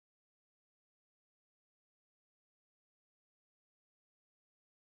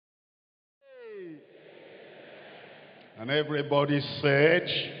And everybody said,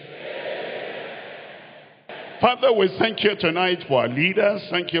 Father, we thank you tonight for our leaders.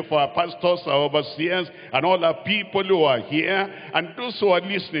 Thank you for our pastors, our overseers, and all our people who are here, and those who are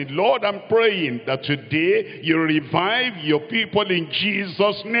listening. Lord, I'm praying that today you revive your people in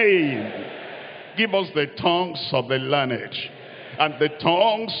Jesus' name. Give us the tongues of the learned and the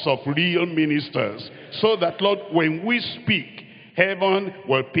tongues of real ministers, so that, Lord, when we speak, heaven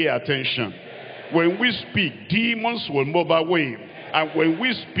will pay attention. When we speak, demons will move away. And when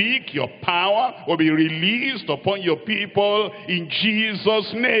we speak, your power will be released upon your people in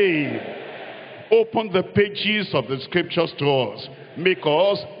Jesus' name. Open the pages of the scriptures to us. Make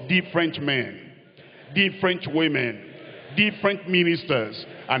us different men, different women, different ministers.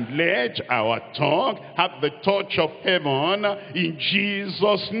 And let our tongue have the touch of heaven in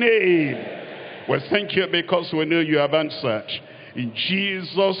Jesus' name. Well, thank you because we know you have answered. In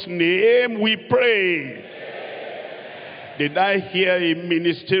Jesus' name we pray. Did I hear a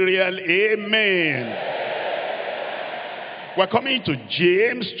ministerial amen? We're coming to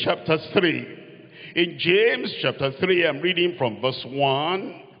James chapter 3. In James chapter 3, I'm reading from verse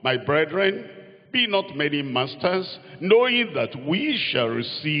 1. My brethren, be not many masters, knowing that we shall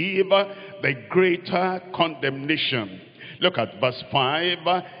receive the greater condemnation. Look at verse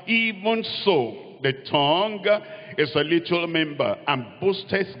 5. Even so, the tongue is a little member, and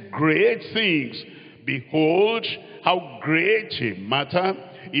boasteth great things. Behold, how great a matter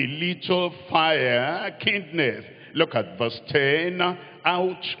a little fire kindleth. Look at verse 10.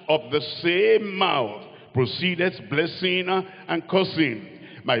 Out of the same mouth proceedeth blessing and cursing.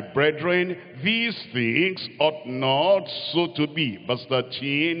 My brethren, these things ought not so to be. Verse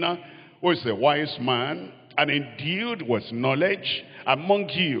 13. Who is a wise man and endued with knowledge among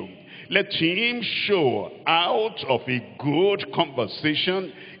you? Let him show out of a good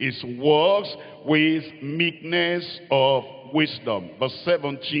conversation his works with meekness of wisdom. Verse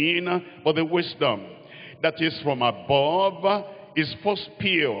 17, but the wisdom that is from above is first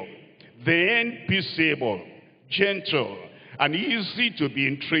pure, then peaceable, gentle, and easy to be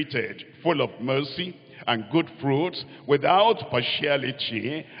entreated, full of mercy and good fruits, without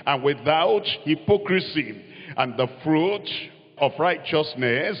partiality and without hypocrisy. And the fruit of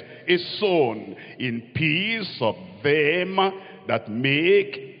righteousness is sown in peace of them that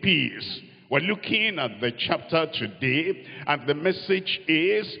make peace. We're looking at the chapter today, and the message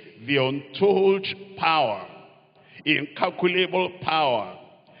is the untold power, incalculable power,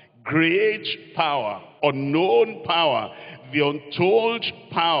 great power, unknown power, the untold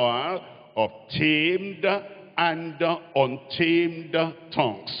power of tamed and untamed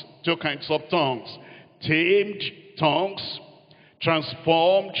tongues. Two kinds of tongues: tamed tongues,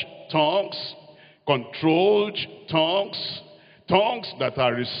 transformed tongues, controlled tongues, tongues that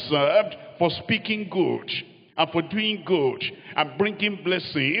are reserved for speaking good and for doing good and bringing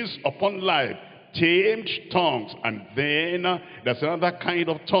blessings upon life. Tamed tongues. And then there's another kind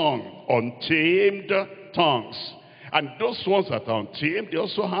of tongue, untamed tongues. And those ones that are untamed, they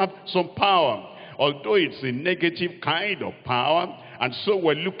also have some power, although it's a negative kind of power. And so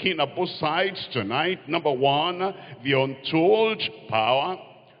we're looking at both sides tonight. Number one, the untold power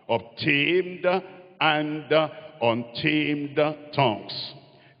of tamed and untamed tongues.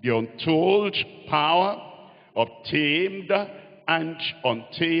 The untold power of tamed and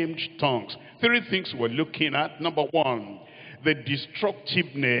untamed tongues. Three things we're looking at. Number one, the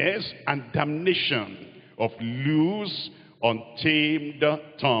destructiveness and damnation of loose, untamed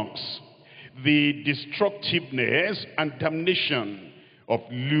tongues. The destructiveness and damnation of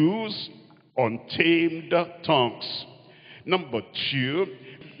loose, untamed tongues. Number two,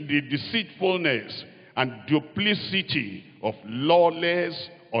 the deceitfulness and duplicity of lawless,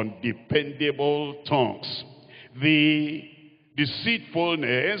 undependable tongues. The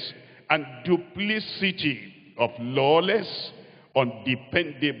deceitfulness and duplicity of lawless,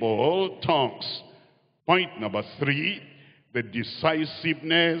 undependable tongues. Point number three, the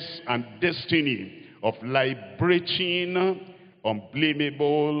decisiveness and destiny of liberating,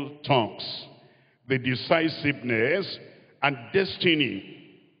 unblameable tongues. The decisiveness and destiny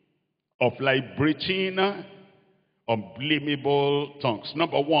of liberating, unblameable tongues.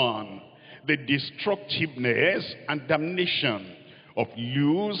 Number one, the destructiveness and damnation of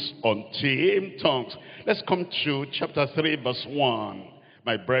loose, untamed tongues. Let's come to chapter 3, verse 1.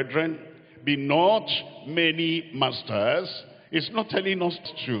 My brethren, be not many masters. It's not telling us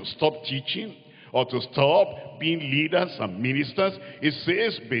to stop teaching or to stop being leaders and ministers. It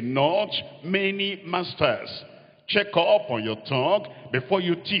says, be not many masters. Check up on your tongue before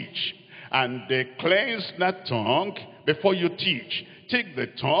you teach. And cleanse that tongue before you teach. take the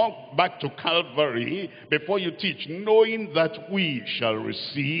tongue back to Calvary before you teach, knowing that we shall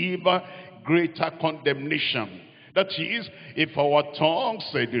receive greater condemnation. That is, if our tongues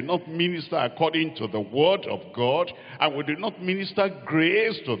do not minister according to the word of God, and we do not minister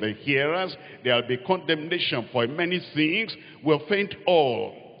grace to the hearers, there will be condemnation. For many things we offend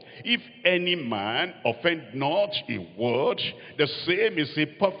all. If any man offend not a word, the same is a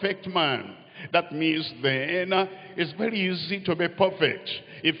perfect man. That means then it's very easy to be perfect.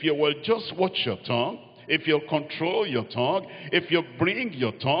 If you will just watch your tongue, if you control your tongue, if you bring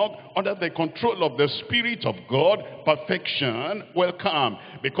your tongue under the control of the Spirit of God, perfection will come.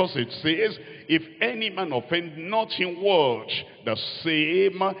 Because it says, if any man offend not in word, the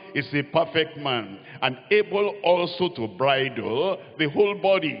same is a perfect man, and able also to bridle the whole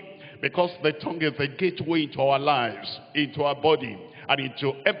body. Because the tongue is the gateway into our lives, into our body, and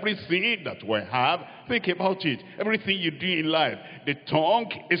into everything that we have. Think about it. Everything you do in life, the tongue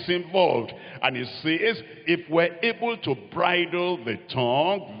is involved. And it says, if we're able to bridle the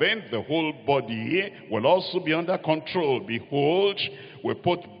tongue, then the whole body will also be under control. Behold, we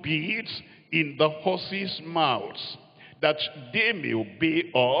put beads in the horses' mouths, that they may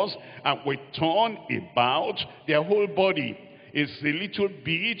obey us, and we turn about their whole body. It's a little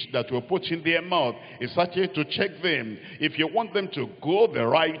bead that we put in their mouth. It's actually to check them. If you want them to go the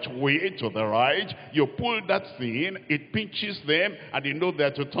right way, to the right, you pull that thing, it pinches them, and they know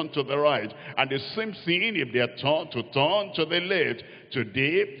they're to turn to the right. And the same thing if they're taught to turn to the left.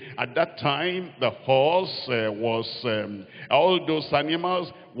 Today, at that time, the horse all those animals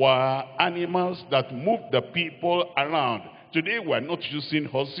were animals that moved the people around. Today, we're not using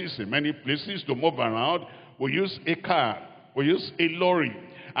horses in many places to move around. We use a car. We use a lorry.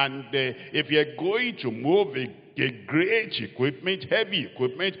 And if you're going to move a great equipment, heavy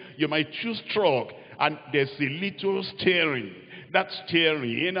equipment, you might choose truck. And there's a little steering. That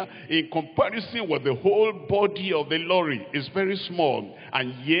steering, in comparison with the whole body of the lorry, is very small.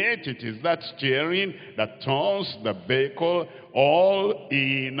 And yet it is that steering that turns the vehicle all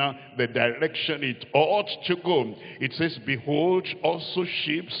in the direction it ought to go. It says, behold, also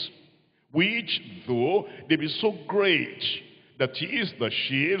ships, which though they be so great, that is the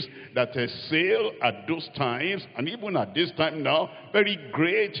ships that sail at those times, and even at this time now, very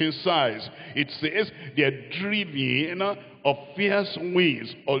great in size. It says they are driven of fierce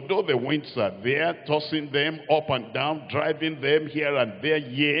winds. Although the winds are there, tossing them up and down, driving them here and there,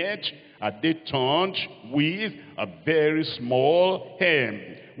 yet are they turned with a very small helm,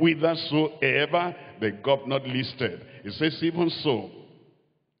 whithersoever the governor listed. It says, even so,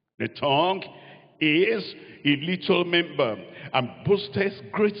 the tongue is a little member and boasteth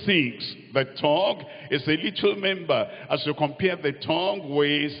great things. The tongue is a little member. As you compare the tongue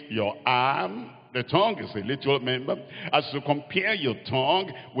with your arm, the tongue is a little member. As you compare your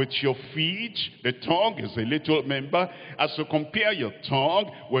tongue with your feet, the tongue is a little member. As you compare your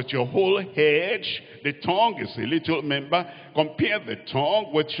tongue with your whole head, the tongue is a little member. Compare the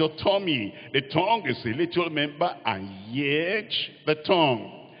tongue with your tummy. The tongue is a little member, and yet the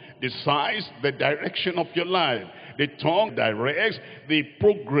tongue decides the direction of your life. The tongue directs the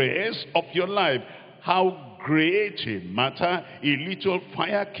progress of your life. How great a matter a little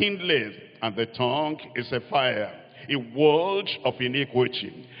fire kindleth, and the tongue is a fire, a world of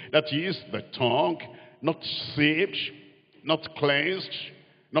iniquity. That is, the tongue, not saved, not cleansed,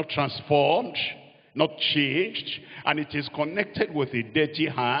 not transformed, not changed, and it is connected with a dirty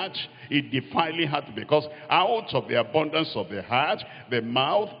heart, a defiling heart, because out of the abundance of the heart, the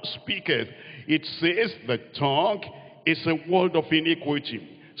mouth speaketh. It says the tongue is a world of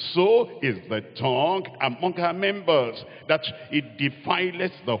iniquity. So is the tongue among her members, that it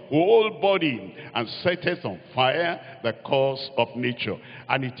defileth the whole body, and setteth on fire the course of nature,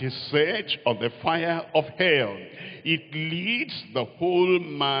 and it is set on the fire of hell. It leads the whole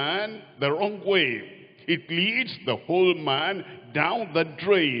man the wrong way. It leads the whole man down the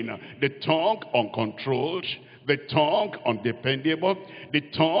drain. The tongue uncontrolled, the tongue undependable, the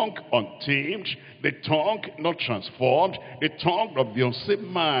tongue untamed, the tongue not transformed, the tongue of the unsaved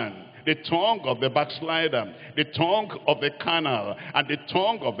man, the tongue of the backslider, the tongue of the carnal, and the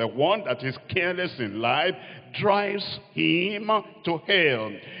tongue of the one that is careless in life drives him to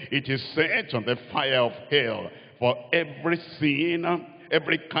hell. It is set on the fire of hell. For everything,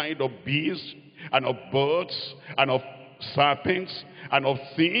 every kind of beast, and of birds, and of serpents, and of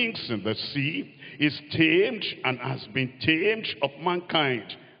things in the sea, is tamed and has been tamed of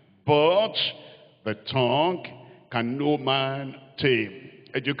mankind. But the tongue can no man tame.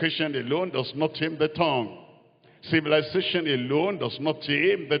 Education alone does not tame the tongue. Civilization alone does not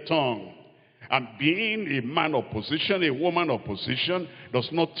tame the tongue. And being a man of position, a woman of position, does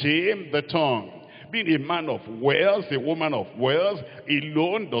not tame the tongue. Being a man of wealth, a woman of wealth,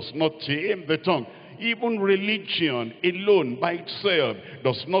 alone does not tame the tongue. Even religion alone by itself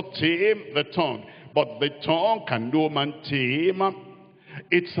does not tame the tongue. But the tongue can no man tame.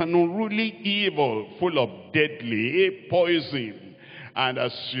 It's an unruly evil, full of deadly poison. And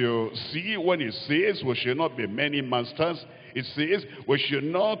as you see, when it says we should not be many masters, it says we should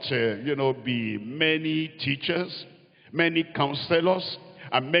not, be many teachers, many counselors,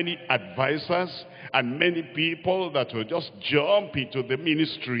 and many advisors, and many people that will just jump into the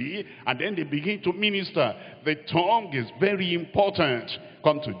ministry, and then they begin to minister. The tongue is very important.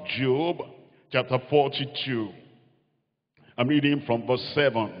 Come to Job chapter 42. I'm reading from verse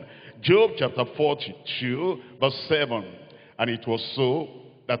 7. Job chapter 42, verse 7. And it was so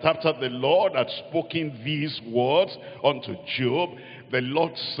that after the Lord had spoken these words unto Job, the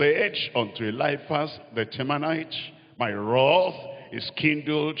Lord said unto Eliphaz the Temanite, my wrath is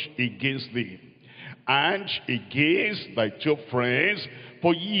kindled against thee, and against thy two friends,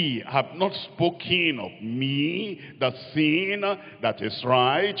 for ye have not spoken of me the thing that is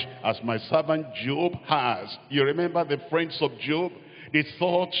right, as my servant Job has. You remember the friends of Job? They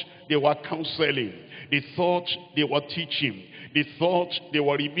thought they were counseling. They thought they were teaching. They thought they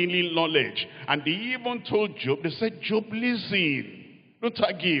were revealing knowledge. And they even told Job, they said, Job, listen, don't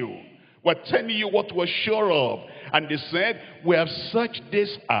argue. We're telling you what we're sure of. And they said, we have searched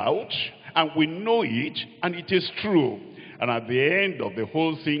this out, and we know it, and it is true. And at the end of the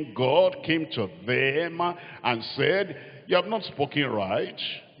whole thing, God came to them and said, you have not spoken right.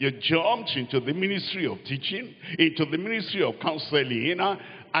 You jumped into the ministry of teaching, into the ministry of counseling,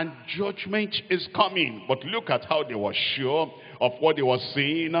 and judgment is coming. But look at how they were sure of what they were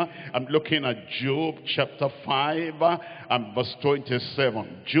saying. I'm looking at Job chapter 5 and verse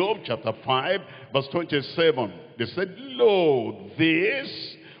 27. Job chapter 5 verse 27. They said, lo,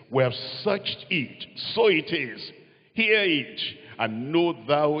 this, we have searched it, so it is. Hear it, and know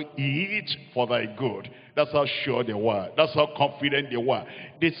thou it for thy good. That's how sure they were. That's how confident they were.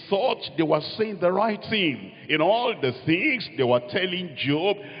 They thought they were saying the right thing in all the things they were telling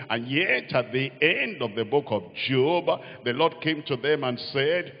Job. And yet at the end of the book of Job, the Lord came to them and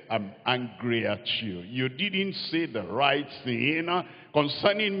said, I'm angry at you. You didn't say the right thing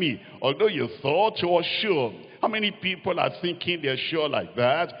concerning me, although you thought you were sure. How many people are thinking they're sure like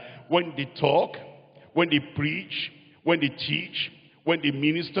that? When they talk, when they preach, when they teach, when they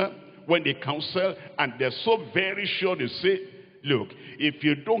minister, when they counsel, and they're so very sure they say, look, if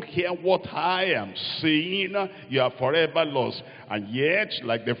you don't hear what I am saying, you are forever lost. And yet,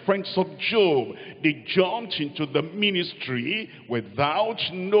 like the friends of Job, they jumped into the ministry without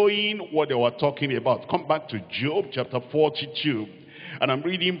knowing what they were talking about. Come back to Job chapter 42. And I'm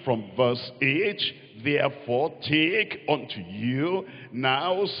reading from verse 8. Therefore, take unto you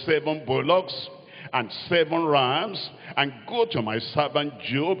now 7 bullocks, and 7 rams, and go to my servant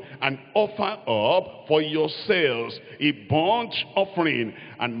Job, and offer up for yourselves a burnt offering,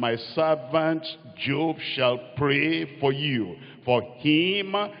 and my servant Job shall pray for you. For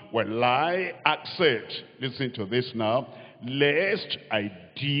him will I accept. Listen to this now. Lest I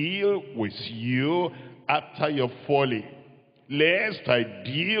deal with you after your folly. Lest I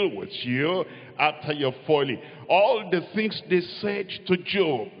deal with you after your folly. All the things they said to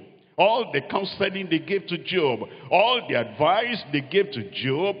Job, all the counseling they gave to Job, all the advice they gave to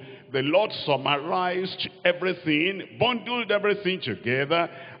Job, the Lord summarized everything, bundled everything together,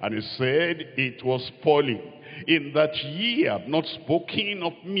 and he said it was folly. In that ye have not spoken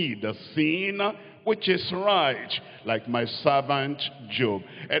of me the thing which is right, like my servant Job.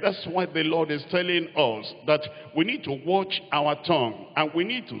 And that's why the Lord is telling us that we need to watch our tongue, and we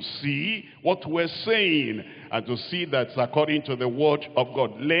need to see what we're saying, and to see that's according to the word of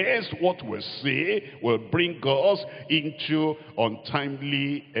God, lest what we say will bring us into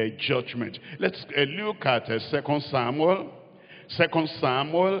untimely judgment. Let's look at 2 Samuel. 2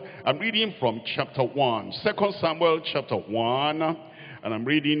 Samuel, I'm reading from chapter 1. 2 Samuel chapter 1, and I'm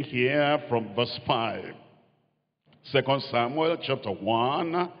reading here from verse 5. 2 Samuel chapter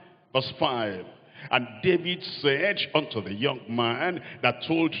 1, verse 5. And David said unto the young man that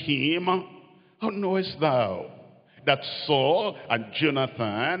told him, how knowest thou that Saul and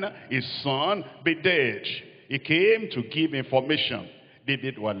Jonathan, his son, be dead? He came to give information.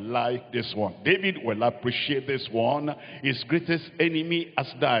 David will like this one. David will appreciate this one. His greatest enemy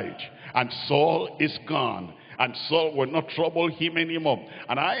has died, and Saul is gone, and Saul will not trouble him anymore.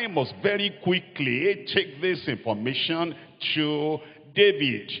 And I must very quickly take this information to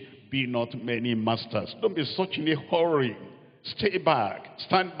David. Be not many masters. Don't be such in a hurry. Stay back,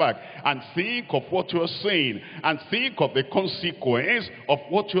 stand back, and think of what you are saying, and think of the consequence of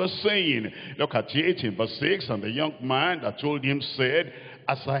what you are saying. Look at it in verse 6, and the young man that told him said,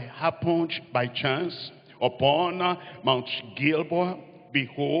 as I happened by chance upon Mount Gilboa,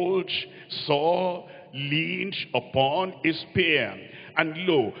 behold, Saul leaned upon his spear, and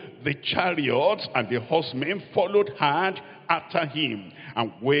lo, the chariots and the horsemen followed hard after him.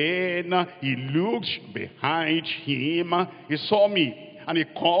 And when he looked behind him, he saw me, and he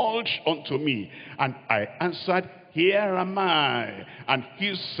called unto me. And I answered, here am I. And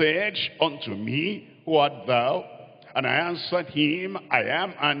he said unto me, who art thou? And I answered him, I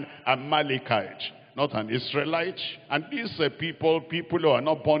am an Amalekite, not an Israelite. And these people who are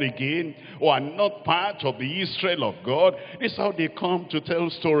not born again, who are not part of the Israel of God, this is how they come to tell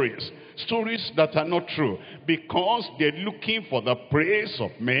stories. Stories that are not true, because they're looking for the praise of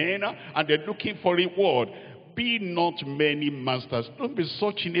men, and they're looking for reward. Be not many masters. Don't be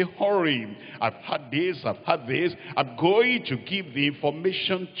such in a hurry. I've had this, I've had this. I'm going to give the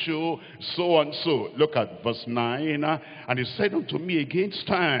information to so and so. Look at verse 9. And he said unto me again,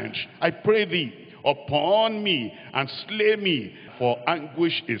 stand, I pray thee, upon me, and slay me, for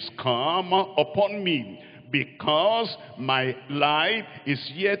anguish is come upon me, because my life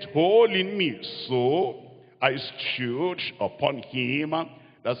is yet whole in me. So I stood upon him.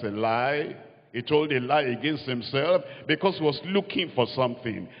 That's a lie. He told a lie against himself because he was looking for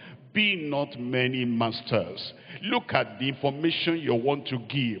something. Be not many masters. Look at the information you want to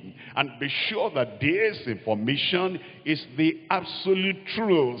give, and be sure that this information is the absolute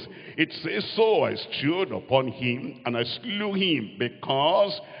truth. It says, so I stood upon him, and I slew him,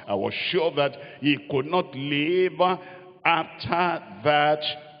 because I was sure that he could not live after that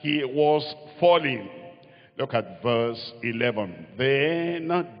he was falling. Look at verse 11.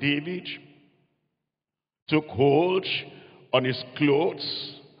 Then David took hold on his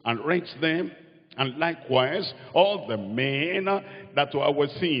clothes and rent them, and likewise all the men that were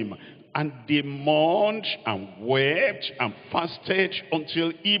with him. And they mourned and wept and fasted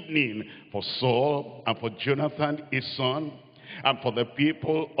until evening for Saul and for Jonathan his son, and for the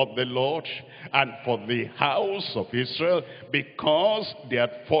people of the Lord, and for the house of Israel, because they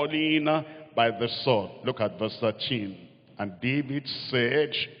had fallen by the sword. Look at verse 13. And David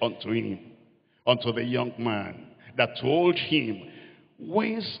said unto him, unto the young man that told him,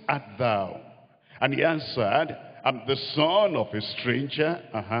 whence art thou? And he answered, I'm the son of a stranger,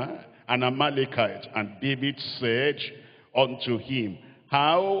 an Amalekite. And David said unto him,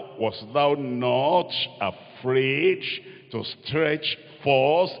 how wast thou not afraid to stretch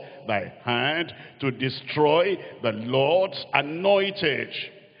forth thy hand to destroy the Lord's anointed?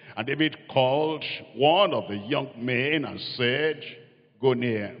 And David called one of the young men and said, go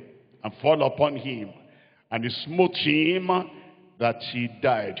near and fall upon him. And he smote him that he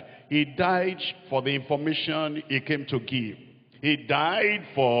died. He died for the information he came to give. He died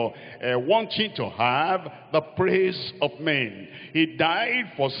for wanting to have the praise of men. He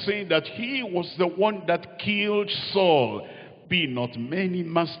died for saying that he was the one that killed Saul. Be not many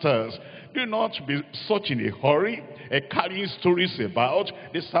masters. Do not be such in a hurry, carrying stories about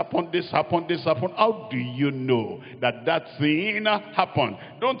this happened, this happened, this happened. How do you know that that thing happened?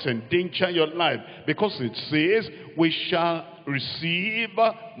 Don't endanger your life, because it says we shall receive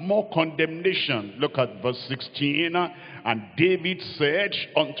more condemnation. Look at verse 16. And David said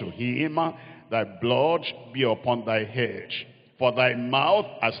unto him, thy blood be upon thy head, for thy mouth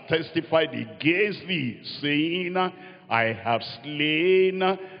has testified against thee, saying, I have slain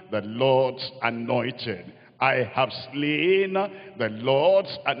the Lord's anointed. I have slain the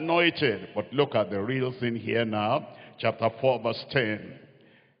Lord's anointed. But look at the real thing here now. Chapter 4 verse 10.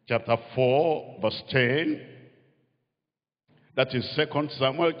 Chapter 4 verse 10. That is 2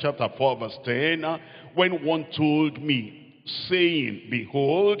 Samuel chapter 4 verse 10. When one told me, saying,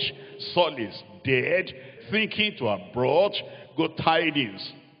 behold, Saul is dead, thinking to have brought good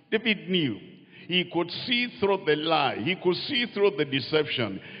tidings. David knew. He could see through the lie. He could see through the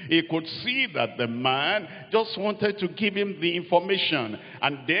deception. He could see that the man just wanted to give him the information.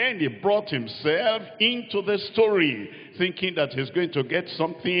 And then he brought himself into the story, thinking that he's going to get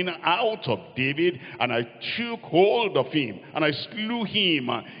something out of David. And I took hold of him, and I slew him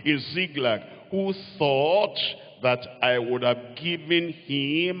in Ziklag, who thought that I would have given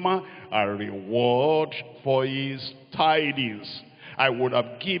him a reward for his tidings. I would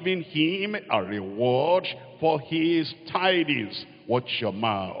have given him a reward for his tidings. Watch your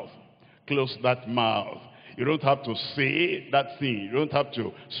mouth. Close that mouth. You don't have to say that thing. You don't have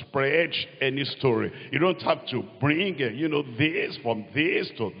to spread any story. You don't have to bring, this from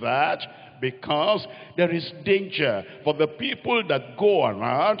this to that. because there is danger for the people that go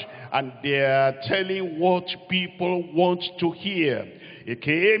around and they're telling what people want to hear. He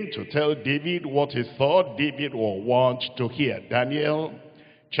came to tell David what he thought David would want to hear. Daniel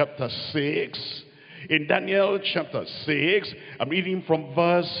chapter 6. In Daniel chapter 6, I'm reading from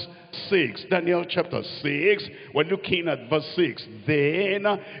verse 6. Daniel chapter 6, we're looking at verse 6. Then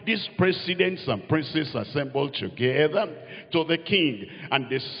these presidents and princes assembled together to the king,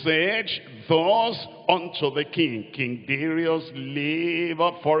 and they said thus unto the king, King Darius, live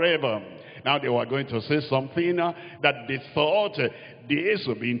forever. Now they were going to say something that they thought this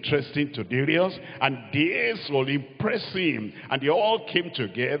will be interesting to Darius, and this will impress him. And they all came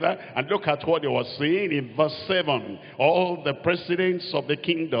together, and look at what they were saying in verse 7. All the presidents of the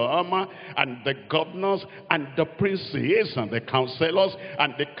kingdom, and the governors, and the princes, and the counselors,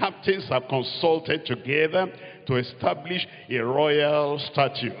 and the captains have consulted together to establish a royal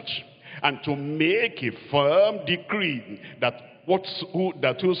statute, and to make a firm decree that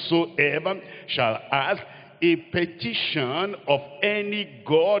whosoever shall ask a petition of any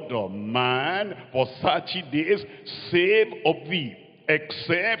god or man for 30 days, save of thee,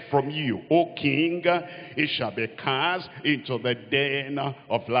 except from you, O king, it shall be cast into the den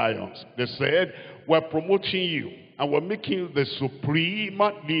of lions. They said, we're promoting you, and we're making you the supreme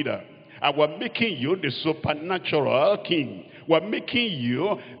leader, and we're making you the supernatural king. We're making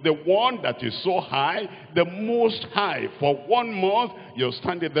you the one that is so high, the most high. For 1 month, you'll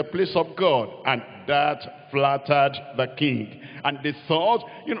stand in the place of God. And that flattered the king. And they thought,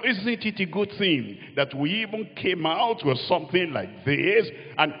 isn't it a good thing that we even came out with something like this?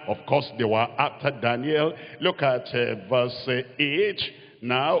 And of course, they were after Daniel. Look at verse 8.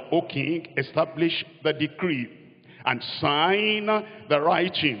 Now, O king, establish the decree and sign the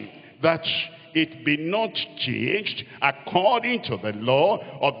writing, that it be not changed according to the law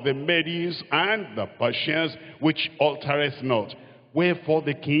of the Medes and the Persians, which altereth not. Wherefore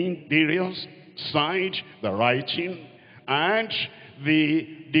the king Darius signed the writing and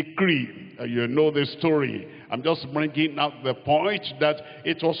the decree. You know the story. I'm just bringing out the point that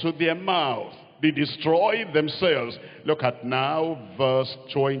it was with their mouth. They destroyed themselves. Look at now verse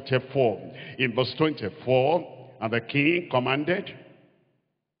 24. In verse 24, and the king commanded,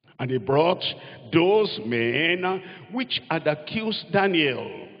 and he brought those men which had accused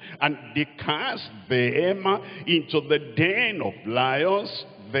Daniel, and they cast them into the den of lions,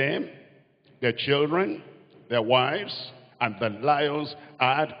 them, their children, their wives, and the lions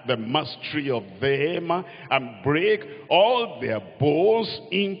had the mastery of them, and break all their bones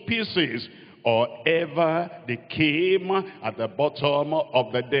in pieces, or ever they came at the bottom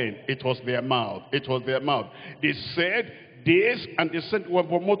of the den. It was their mouth. It was their mouth. They said this, and they said, we're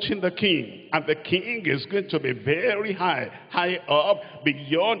promoting the king, and the king is going to be very high up,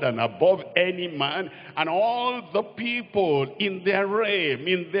 beyond and above any man, and all the people in their realm,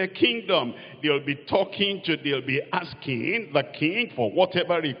 in their kingdom, they'll be asking the king for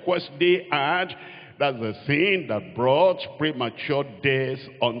whatever request they had. That's the thing that brought premature death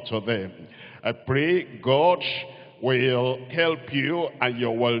unto them. I pray God will help you, and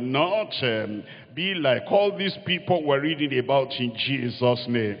you will not be like all these people we're reading about in Jesus'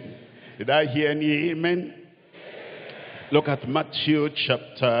 name. Did I hear any amen? Look at Matthew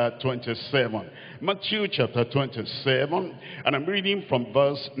chapter 27. Matthew chapter 27, and I'm reading from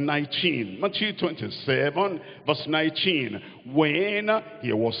verse 19. Matthew 27, verse 19. When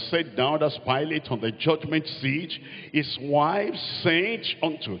he was set down as Pilate on the judgment seat, his wife sent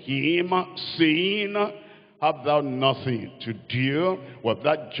unto him, saying, have thou nothing to do with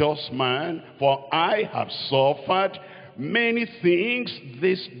that just man? For I have suffered many things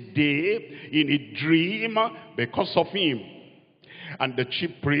this day in a dream because of him. And the chief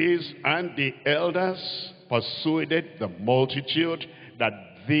priests and the elders persuaded the multitude that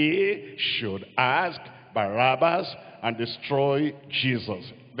they should ask Barabbas and destroy Jesus.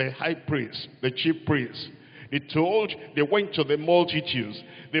 The high priest, the chief priests, they went to the multitudes.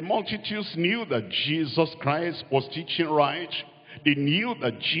 The multitudes knew that Jesus Christ was teaching right. They knew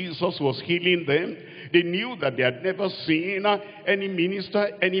that Jesus was healing them. They knew that they had never seen any minister,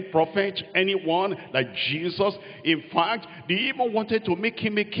 any prophet, anyone like Jesus. In fact, they even wanted to make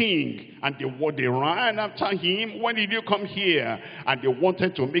him a king. And they ran after him. When did you come here? And they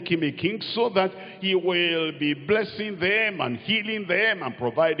wanted to make him a king so that he will be blessing them and healing them and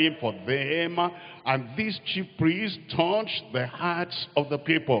providing for them. And these chief priests touched the hearts of the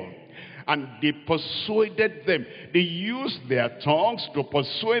people. And they persuaded them. They used their tongues to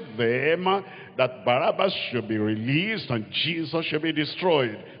persuade them that Barabbas should be released and Jesus should be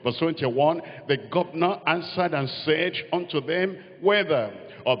destroyed. Verse 21, the governor answered and said unto them, whether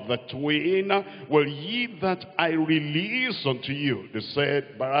of the twain will ye that I release unto you? They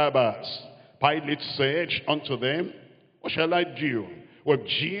said, Barabbas. Pilate said unto them, what shall I do with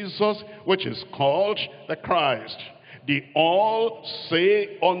Jesus, which is called the Christ? They all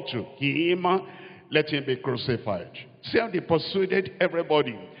say unto him, let him be crucified. See how they persuaded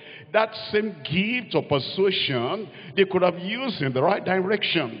everybody. That same gift of persuasion they could have used in the right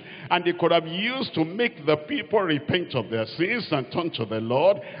direction, and they could have used to make the people repent of their sins and turn to the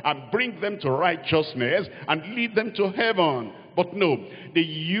Lord and bring them to righteousness and lead them to heaven. But no, they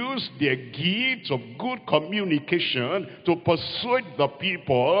used their gift of good communication to persuade the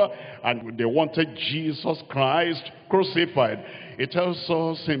people, and they wanted Jesus Christ crucified. It tells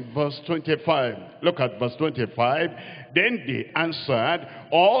us in verse 25. Look at verse 25. Then they answered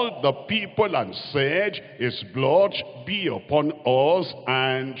all the people and said, his blood be upon us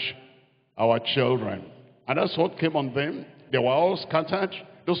and our children. And that's what came on them. They were all scattered,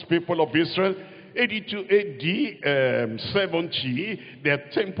 those people of Israel. AD 70, their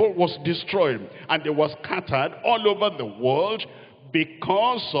temple was destroyed, and they were scattered all over the world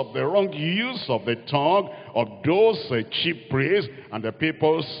because of the wrong use of the tongue of those chief priests. And the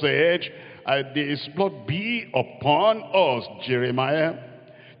people said, his blood be upon us. Jeremiah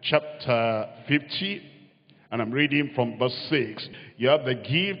chapter 50, and I'm reading from verse 6. You have the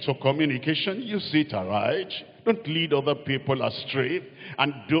gift of communication, use it aright. Don't lead other people astray,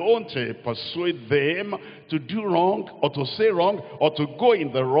 and don't persuade them to do wrong or to say wrong or to go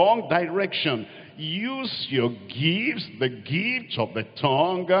in the wrong direction. Use your gifts, the gift of the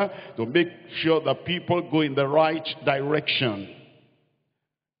tongue, to make sure that people go in the right direction.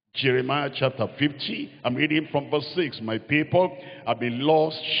 Jeremiah chapter 50, I'm reading from verse 6. My people have been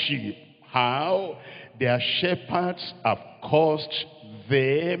lost sheep. How? Their shepherds have caused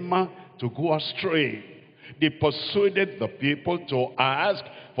them to go astray. They persuaded the people to ask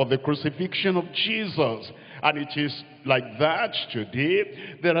for the crucifixion of Jesus. And it is like that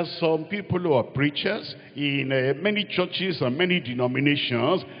today. There are some people who are preachers in many churches and many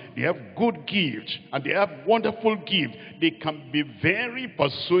denominations. They have good gifts and they have wonderful gifts. They can be very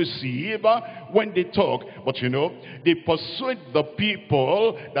persuasive when they talk. But you know, they persuade the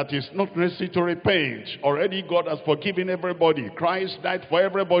people that it's not necessary to repent. Already God has forgiven everybody. Christ died for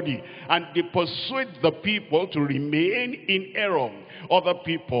everybody. And they persuade the people to remain in error. Other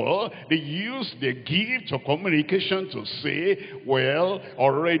people, they use their gift of communication to say, well,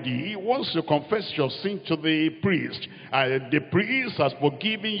 already, once you confess your sin to the priest has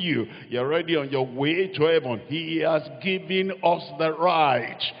forgiven you. You're already on your way to heaven. He has given us the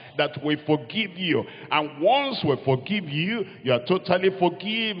right that we forgive you. And once we forgive you, you are totally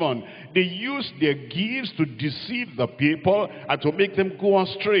forgiven. They use their gifts to deceive the people and to make them go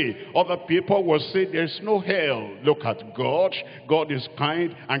astray. Other people will say there's no hell. Look at God. God is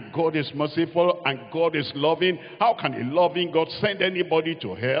kind and God is merciful and God is loving. How can a loving God send anybody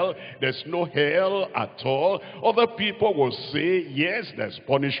to hell? There's no hell at all. Other people will say, yes, there's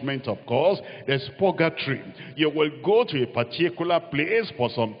punishment, of course. There's purgatory. You will go to a particular place for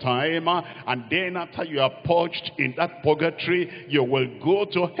some time, and then after you are purged in that purgatory, you will go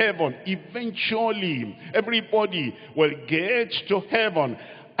to heaven. Eventually, everybody will get to heaven.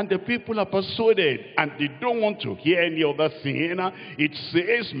 And the people are persuaded, and they don't want to hear any other thing. It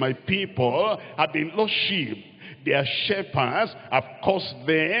says, my people have been lost sheep. Their shepherds have caused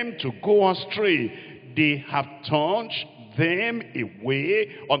them to go astray. They have turned them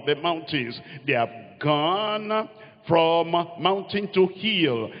away on the mountains. They have gone from mountain to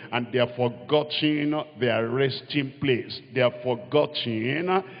hill, and they have forgotten their resting place. They have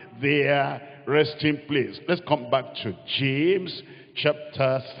forgotten their resting place. Let's come back to James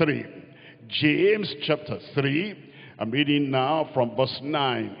chapter 3. James chapter 3. I'm reading now from verse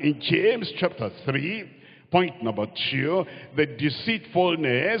 9. In James chapter 3, point number 2, the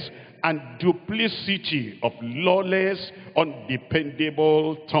deceitfulness and duplicity of lawless,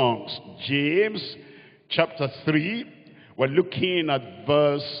 undependable tongues. James chapter 3, we're looking at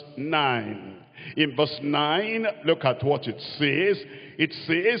verse 9. In verse 9, look at what it says. It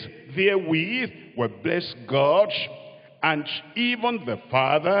says, therewith we bless God and even the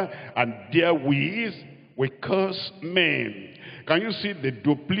Father, and therewith we curse men. Can you see the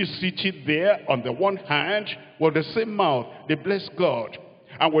duplicity there? On the one hand, with the same mouth, they bless God.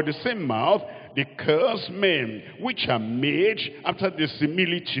 And with the same mouth, they curse men, which are made after the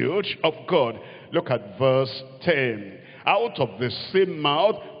similitude of God. Look at verse 10. Out of the same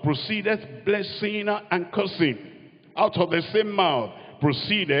mouth proceedeth blessing and cursing. Out of the same mouth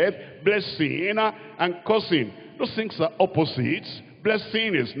proceedeth blessing and cursing. Those things are opposites.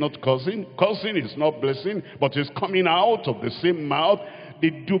 Blessing is not cursing. Cursing is not blessing, but it's coming out of the same mouth. the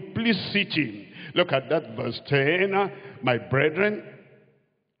duplicity. Look at that verse 10. My brethren,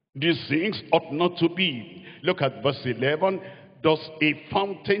 these things ought not to be. Look at verse 11. Does a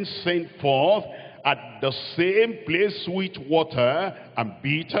fountain send forth at the same place sweet water and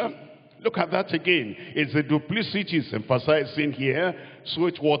bitter? Look at that again. It's the duplicity is emphasizing here.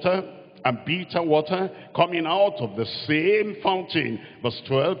 Sweet water and bitter water coming out of the same fountain. Verse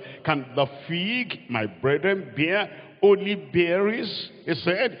 12. Can the fig, my brethren, bear olive berries? He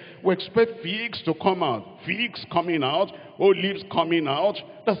said, we expect figs to come out. Figs coming out, olives coming out.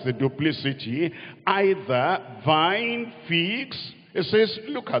 That's the duplicity. Either vine, figs. It says,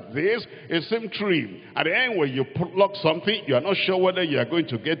 look at this, a same tree. At the end, when you pluck something, you are not sure whether you are going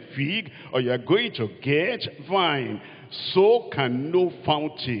to get fig or you are going to get vine. So can no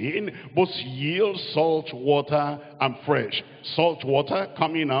fountain both yield salt water and fresh. Salt water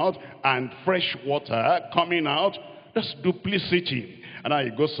coming out and fresh water coming out. That's duplicity. And now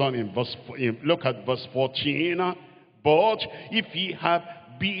it goes on look at verse 14. But if ye have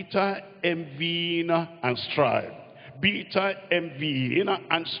bitter envying and strife, bitter envying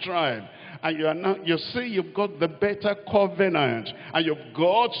and strife, and you say you've got the better covenant, and you've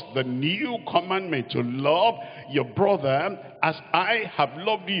got the new commandment to love your brother as I have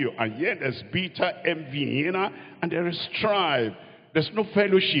loved you, and yet there's bitter envying and there is strife. There's no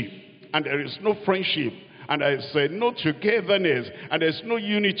fellowship and there is no friendship, and there's no togetherness, and there's no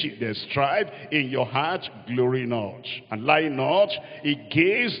unity. There's strife in your heart. Glory not and lie not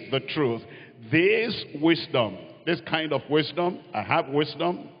against the truth. This wisdom, this kind of wisdom, I have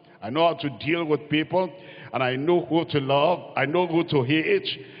wisdom. I know how to deal with people, and I know who to love. I know who to hate.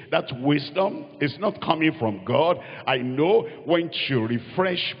 That wisdom is not coming from God. I know when to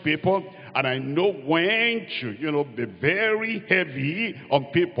refresh people, and I know when to, be very heavy on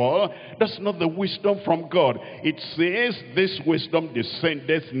people. That's not the wisdom from God. It says this wisdom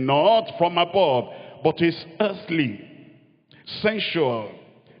descendeth not from above, but is earthly, sensual,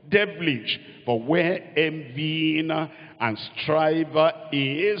 devilish. For where envying and strife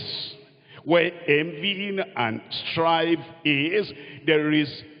is, where envying and strife is, there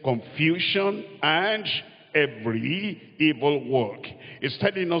is confusion and every evil work. It's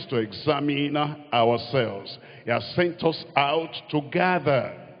telling us to examine ourselves. He has sent us out to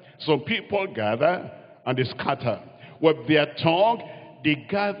gather. Some people gather and they scatter. With their tongue, they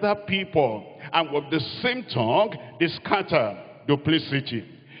gather people. And with the same tongue, they scatter. Duplicity.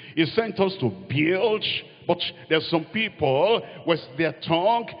 He sent us to build, but there's some people with their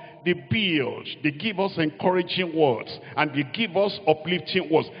tongue, they build. They give us encouraging words, and they give us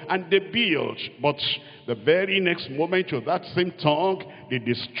uplifting words, and they build. But the very next moment with that same tongue, they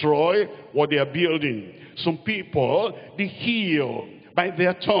destroy what they are building. Some people, they heal by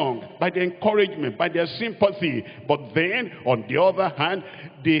their tongue, by their encouragement, by their sympathy. But then, on the other hand,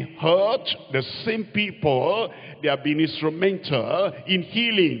 they hurt the same people. They have been instrumental in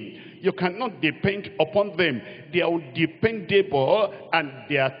healing. You cannot depend upon them. They are undependable, and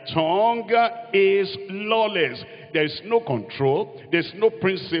their tongue is lawless. There is no control. There's no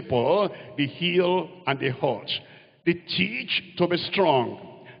principle. They heal and they hurt. They teach to be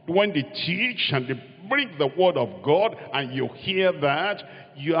strong. When they teach and they bring the word of God, and you hear that,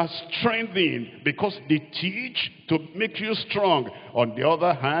 you are strengthened because they teach to make you strong. On the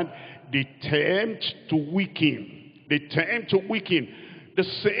other hand, they tempt to weaken. They tempt to weaken. The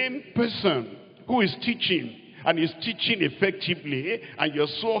same person who is teaching, and is teaching effectively, and you're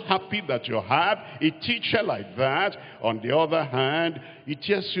so happy that you have a teacher like that, on the other hand, he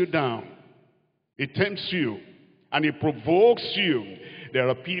tears you down. It tempts you, and it provokes you. There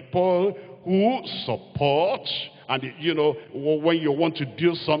are people who support, and when you want to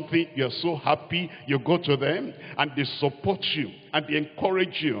do something, you're so happy, you go to them, and they support you, and they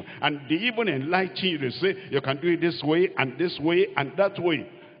encourage you, and they even enlighten you. They say, you can do it this way, and that way.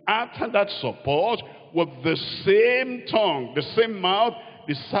 After that support, with the same tongue, the same mouth,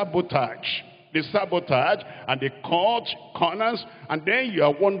 they sabotage. They sabotage, and they cut corners, and then you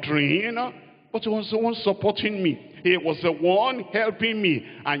are wondering, but he was the one supporting me. He was the one helping me,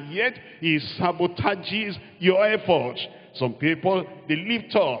 and yet he sabotages your efforts. Some people, they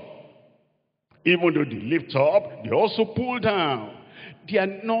lift up. Even though they lift up, they also pull down. They are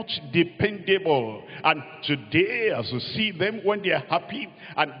not dependable. And today, as you see them, when they are happy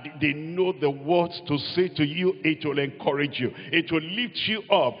and they know the words to say to you, it will encourage you. It will lift you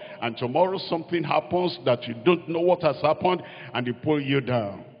up. And tomorrow something happens that you don't know what has happened, and they pull you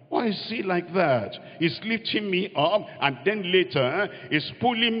down. Why is he like that? He's lifting me up and then later he's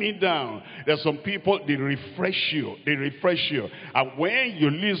pulling me down. There's some people, they refresh you. They refresh you. And when you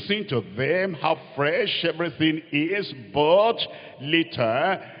listen to them, how fresh everything is, but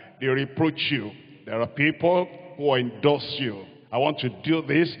later they reproach you. There are people who endorse you. I want to do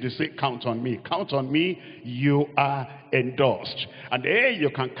this. They say, count on me. Count on me. You are endorsed. And then you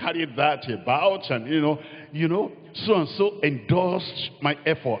can carry that about and, so-and-so endorsed my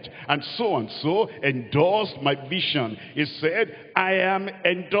effort. And so-and-so endorsed my vision. He said, I am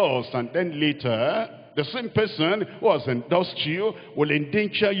endorsed. And then later, the same person who has endorsed you will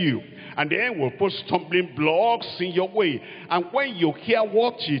endanger you. And then will put stumbling blocks in your way. And when you hear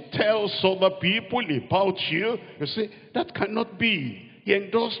what he tells other people about you, you say, that cannot be. He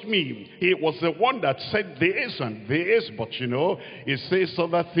endorsed me. He was the one that said this and this, but he says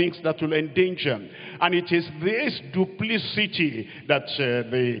other things that will endanger. And it is this duplicity that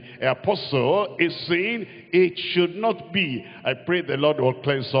the apostle is saying it should not be. I pray the Lord will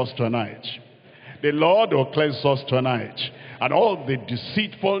cleanse us tonight. The Lord will cleanse us tonight. And all the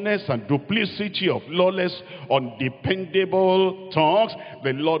deceitfulness and duplicity of lawless, undependable tongues,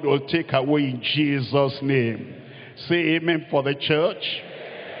 the Lord will take away in Jesus' name. Say amen for the church.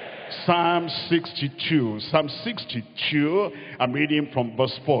 Psalm 62. Psalm 62, I'm reading from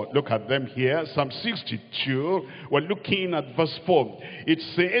verse 4. Look at them here. Psalm 62, we're looking at verse 4. It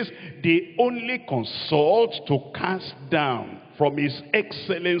says, they only consult to cast down from his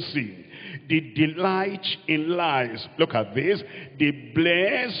excellency. They delight in lies. Look at this. They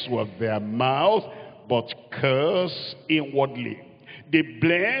bless with their mouth, but curse inwardly. They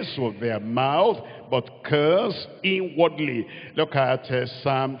bless with their mouth, but curse inwardly. Look at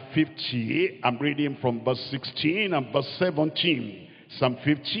Psalm 50. I'm reading from verse 16 and verse 17. Psalm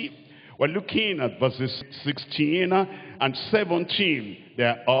 50. We're looking at verses 16 and 17.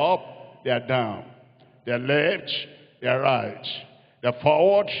 They're up, they're down. They're left, they're right. They're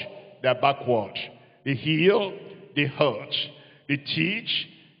forward, they're backward. They heal, they hurt. They teach,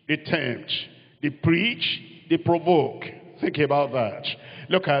 they tempt. They preach, they provoke. Think about that.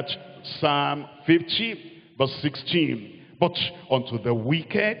 Look at Psalm 50, verse 16. But unto the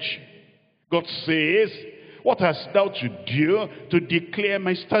wicked, God says, what hast thou to do to declare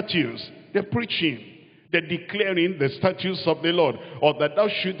my statutes? They're preaching. They're declaring the statutes of the Lord. Or that thou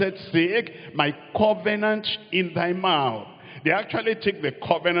shouldest take my covenant in thy mouth. They actually take the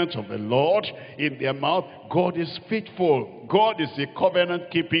covenant of the Lord in their mouth. God is faithful. God is a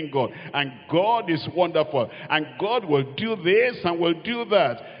covenant-keeping God. And God is wonderful. And God will do this and will do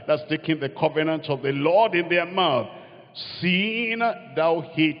that. That's taking the covenant of the Lord in their mouth. Seeing thou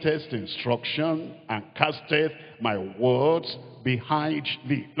hatest instruction and casteth my words behind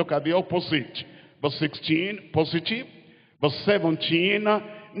thee. Look at the opposite. Verse 16, positive. Verse 17,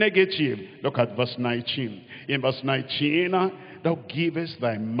 negative. Look at verse 19. In verse 19, thou givest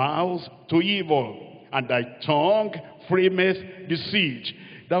thy mouth to evil, and thy tongue frameth deceit.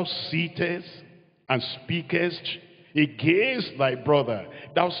 Thou sittest and speakest against thy brother.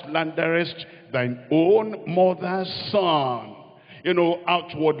 Thou slanderest thine own mother's son.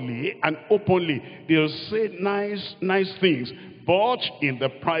 Outwardly and openly, they'll say nice things, but in the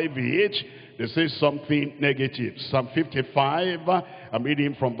private, they say something negative. Psalm 55, I'm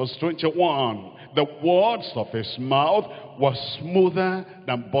reading from verse 21. The words of his mouth were smoother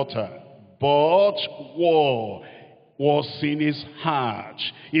than butter, but war was in his heart.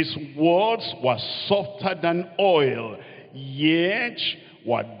 His words were softer than oil, yet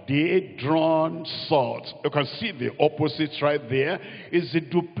were they drawn salt. You can see the opposite right there. Is the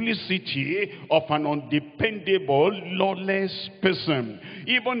duplicity of an undependable, lawless person.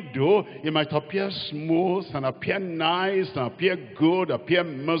 Even though it might appear smooth and appear nice and appear good, appear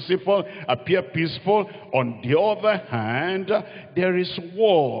merciful, appear peaceful, on the other hand, there is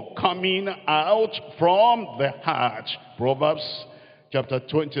war coming out from the heart. Proverbs chapter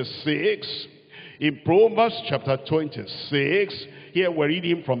 26. In Proverbs chapter 26, here we're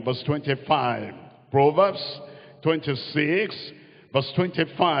reading from verse 25. Proverbs 26, verse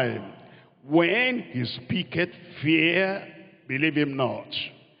 25. When he speaketh fear, believe him not.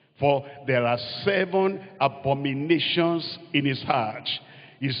 For there are 7 abominations in his heart.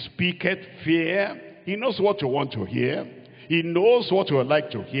 He speaketh fear. He knows what you want to hear. He knows what you would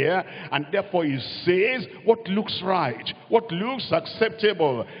like to hear, and therefore he says what looks right, what looks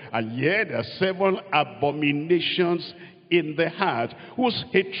acceptable. And yet there are 7 abominations in the heart, whose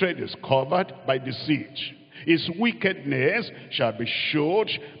hatred is covered by deceit. His wickedness shall be showed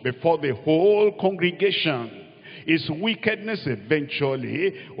before the whole congregation. His wickedness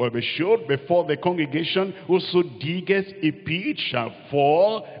eventually will be showed before the congregation. Whoso diggeth a pit shall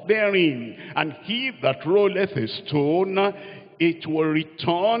fall therein, and he that rolleth a stone, it will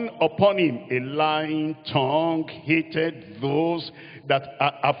return upon him. A lying tongue hated those that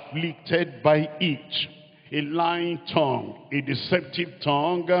are afflicted by it. A lying tongue, a deceptive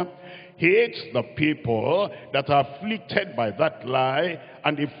tongue, hates the people that are afflicted by that lie,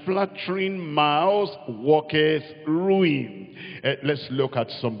 and a flattering mouth worketh ruin. Let's look at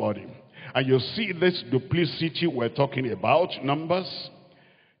somebody. And you see this duplicity we're talking about. Numbers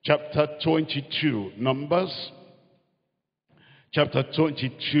chapter 22. Numbers chapter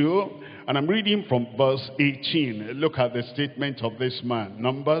 22. And I'm reading from verse 18. Look at the statement of this man.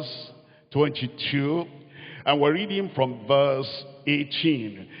 Numbers 22. And we're reading from verse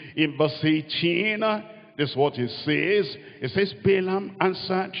 18. In verse 18, this is what it says. It says, Balaam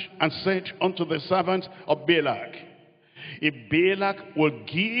answered and said unto the servants of Balak, if Balak will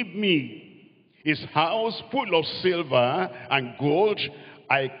give me his house full of silver and gold,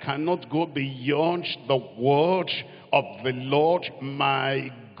 I cannot go beyond the word of the Lord my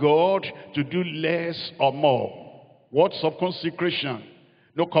God to do less or more. Words of consecration,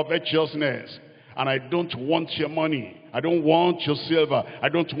 no covetousness. And I don't want your money. I don't want your silver. I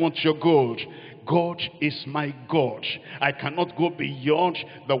don't want your gold. God is my God. I cannot go beyond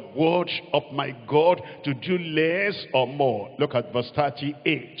the word of my God to do less or more. Look at verse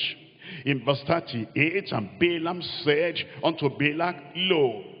 38. In verse 38, and Balaam said unto Balak,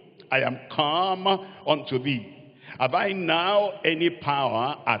 Lo, I am come unto thee. Have I now any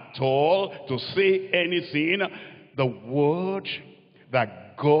power at all to say anything? The word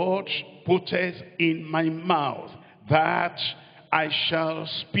that God putteth in my mouth, that I shall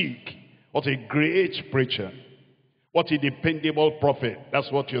speak. What a great preacher. What a dependable prophet.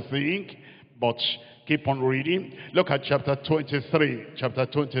 That's what you think. But keep on reading. Look at chapter 23. Chapter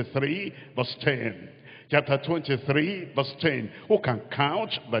 23, verse 10. Chapter 23, verse 10. Who can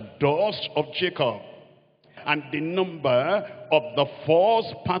count the dust of Jacob and the number of the fourth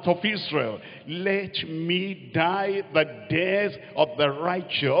part of Israel? Let me die the death of the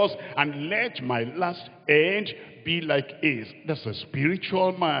righteous, and let my last end be like his. That's a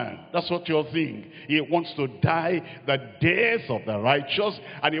spiritual man. That's what you think. He wants to die the death of the righteous,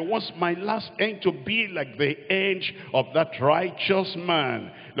 and he wants my last end to be like the end of that righteous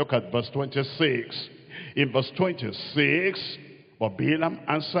man. Look at verse 26. In verse 26, but Balaam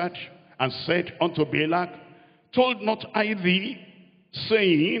answered and said unto Balak, told not I thee,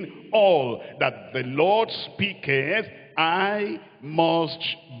 saying, all that the Lord speaketh, I must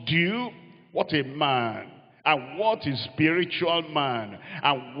do? What a man, and what a spiritual man,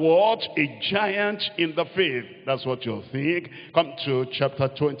 and what a giant in the faith. That's what you'll think. Come to chapter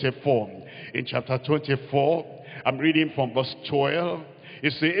 24. In chapter 24, I'm reading from verse 12.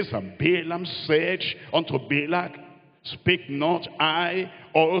 It says, and Balaam said unto Balak, speak not I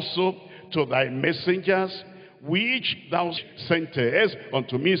also to thy messengers, which thou sentest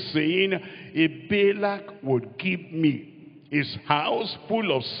unto me, saying, if Balak would give me his house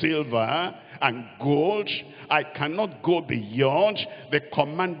full of silver and gold, I cannot go beyond the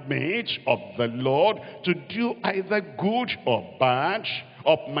commandment of the Lord to do either good or bad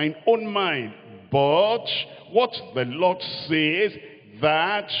of mine own mind. But what the Lord says,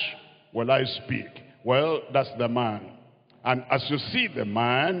 that will I speak. Well, that's the man. And as you see the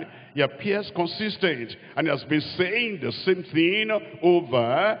man, he appears consistent, and he has been saying the same thing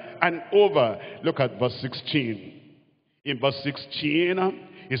over and over. Look at verse 16. In verse 16,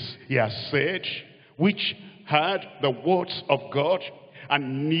 he has said, which heard the words of God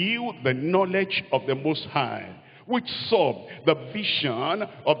and knew the knowledge of the Most High, which saw the vision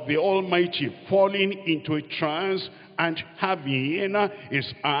of the Almighty, falling into a trance and having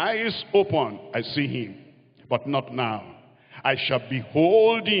his eyes open. I see him, but not now. I shall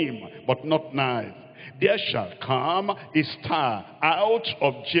behold him, but not nigh. There shall come a star out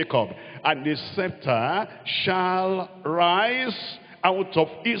of Jacob, and a scepter shall rise out of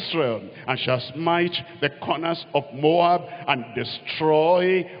Israel, and shall smite the corners of Moab, and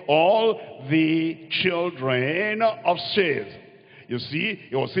destroy all the children of Seth. You see,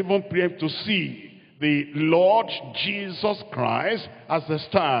 it was even pleased to see the Lord Jesus Christ as the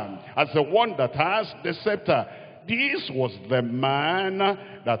star, as the one that has the scepter. This was the man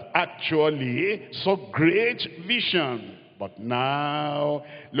that actually saw great vision. But now,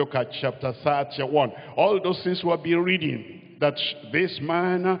 look at chapter 31. All those things we'll be reading, that this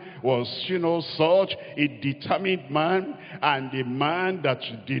man was, such a determined man, and a man that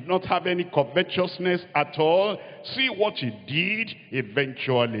did not have any covetousness at all. See what he did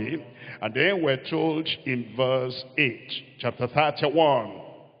eventually. And then we're told in verse 8, chapter 31.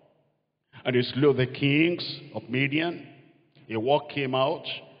 And he slew the kings of Midian. A war came out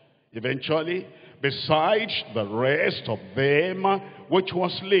eventually, besides the rest of them which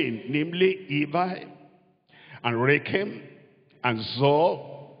was slain, namely Evi, and Rechem, and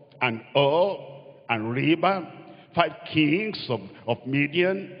Zor, and and Reba, 5 kings of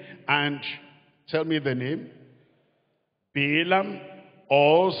Midian, and tell me the name, Balaam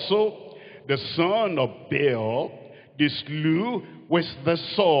also, the son of Beor, they slew with the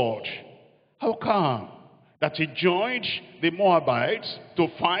sword. How come? That he joined the Moabites to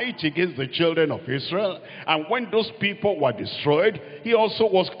fight against the children of Israel, and when those people were destroyed, he also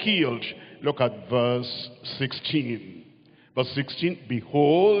was killed. Look at verse 16. Verse 16,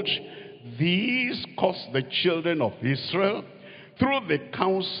 behold, these caused the children of Israel through the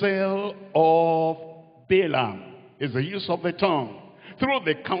counsel of Balaam, is the use of the tongue, through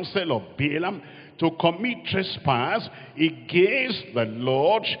the counsel of Balaam, to commit trespass against the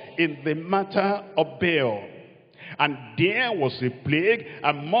Lord in the matter of Baal. And there was a plague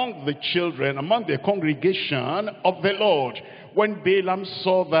among the children, among the congregation of the Lord, when Balaam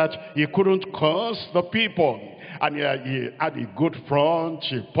saw that he couldn't curse the people. And he had a good front,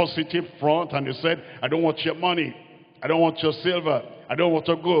 a positive front, and he said, I don't want your money, I don't want your silver, I don't want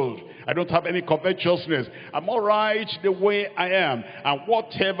your gold, I don't have any covetousness. I'm all right the way I am. And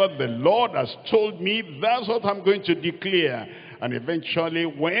whatever the Lord has told me, that's what I'm going to declare. And eventually,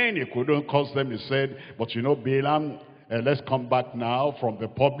 when he couldn't curse them, he said, but Balaam, let's come back now from the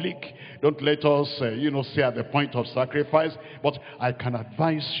public. Don't let us, stay at the point of sacrifice. But I can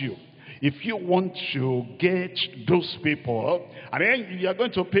advise you, if you want to get those people, and then you're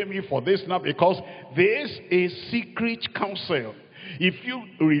going to pay me for this now, because this is secret counsel. If you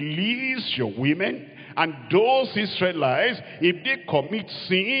release your women, and those Israelites, if they commit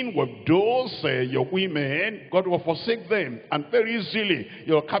sin with those your women, God will forsake them, and very easily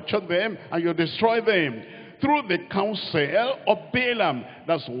you'll capture them and you'll destroy them through the counsel of Balaam.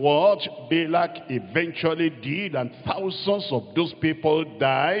 That's what Balak eventually did, and thousands of those people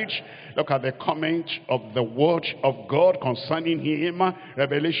died. Look at the comment of the word of God concerning him,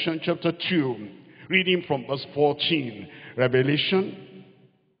 Revelation chapter 2, reading from verse 14. Revelation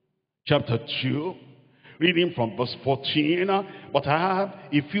chapter 2, reading from verse 14. But I have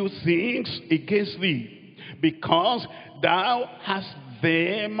a few things against thee, because thou hast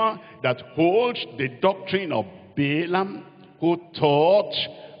them that hold the doctrine of Balaam, who taught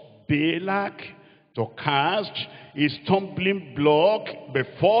Balak to cast a stumbling block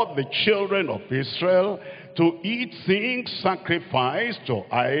before the children of Israel, to eat things sacrificed to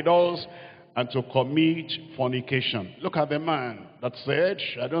idols, and to commit fornication. Look at the man that said,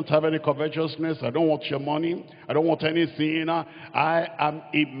 I don't have any covetousness, I don't want your money, I don't want anything. I am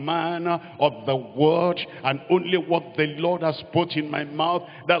a man of the word, and only what the Lord has put in my mouth,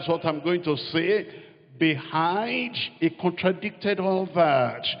 that's what I'm going to say. Behind, he contradicted all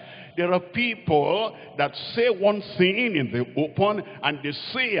that. There are people that say one thing in the open, and they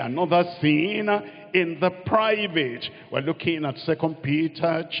say another thing in the private. We're looking at 2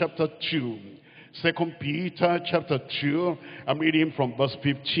 Peter chapter 2. 2 Peter chapter 2, I'm reading from verse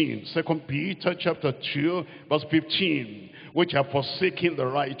 15. 2 Peter chapter 2, verse 15. Which have forsaken the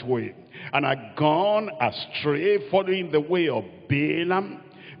right way, and are gone astray, following the way of Balaam,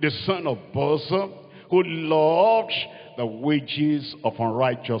 the son of Bosor, who loved the wages of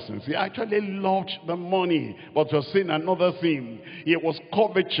unrighteousness. He actually loved the money, but was saying another thing. He was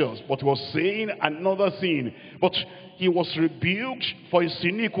covetous, but was saying another thing. But he was rebuked for his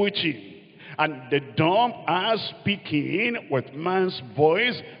iniquity. And the dumb are speaking with man's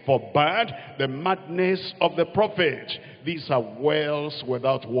voice, forbade the madness of the prophet. These are wells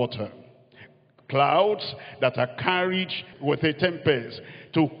without water, clouds that are carried with a tempest,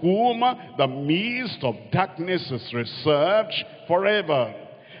 to whom the mist of darkness is reserved forever.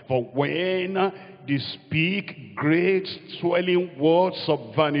 For when they speak great swelling words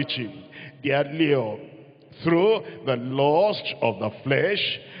of vanity, they are lured through the lust of the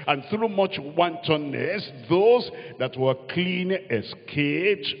flesh, and through much wantonness, those that were clean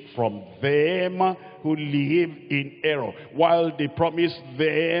escaped from them who live in error, while they promise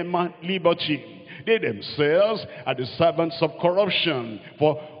them liberty. They themselves are the servants of corruption,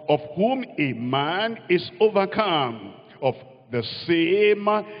 for of whom a man is overcome, of the same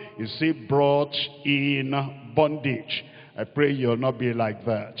is he brought in bondage. I pray you'll not be like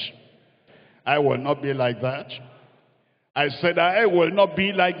that. I will not be like that. I said, I will not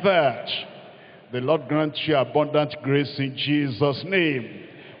be like that. The Lord grant you abundant grace in Jesus' name.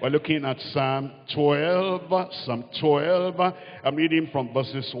 We're looking at Psalm 12. Psalm 12. I'm reading from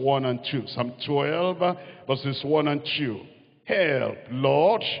verses 1 and 2. Psalm 12, verses 1 and 2. Help,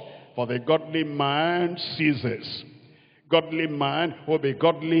 Lord, for the godly man ceases. Godly man will be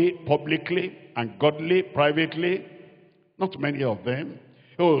godly publicly and godly privately. Not many of them.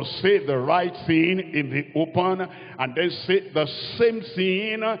 He will say the right thing in the open and then say the same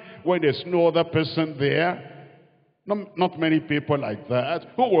thing when there's no other person there. Not many people like that,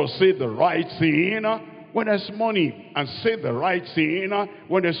 who will say the right thing when there's money and say the right thing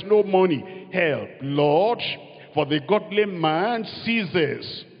when there's no money. Help, Lord, for the godly man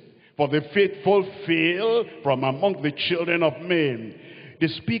ceases, for the faithful fail from among the children of men. They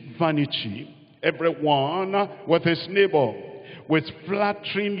speak vanity, everyone with his neighbor, with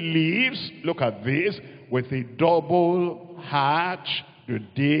flattering lips. Look at this. With a double heart do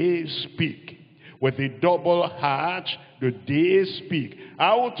they speak. With a double heart do they speak.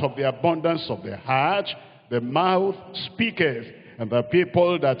 Out of the abundance of the heart, the mouth speaketh. And the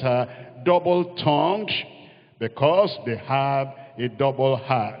people that are double-tongued, because they have a double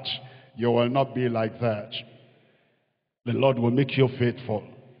heart. You will not be like that. The Lord will make you faithful,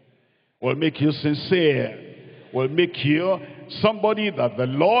 will make you sincere, will make you somebody that the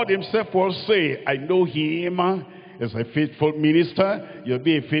Lord himself will say, I know him as a faithful minister. You'll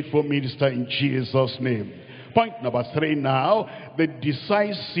be a faithful minister in Jesus' name. Point number 3 now, the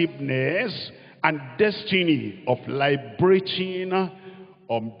decisiveness and destiny of liberating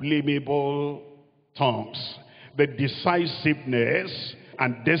unblameable tongues. The decisiveness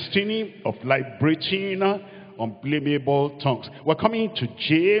and destiny of liberating unblameable tongues. We're coming to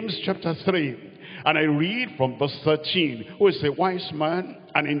James chapter 3. And I read from verse 13. Who is a wise man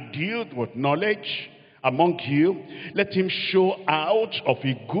and endued with knowledge among you? Let him show out of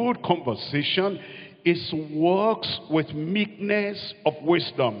a good conversation his works with meekness of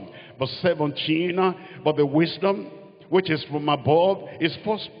wisdom. Verse 17. But the wisdom which is from above is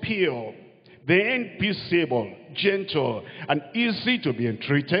first pure, then peaceable, gentle, and easy to be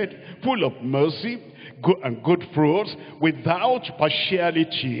entreated, full of mercy and good fruits, without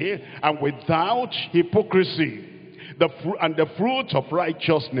partiality and without hypocrisy. The fruit of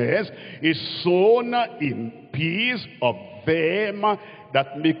righteousness is sown in peace of them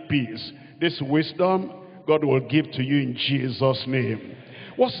that make peace. This wisdom God will give to you in Jesus' name.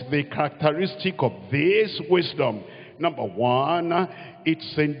 What's the characteristic of this wisdom? Number 1,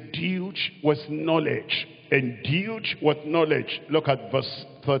 it's endued with knowledge. Endued with knowledge. Look at verse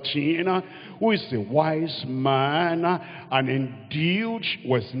 13. Who is a wise man and endued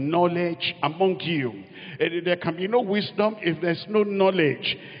with knowledge among you? There can be no wisdom if there's no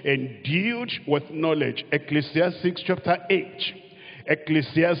knowledge. Endued with knowledge. Ecclesiastes chapter 8.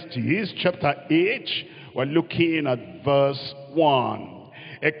 Ecclesiastes chapter 8. We're looking at verse 1.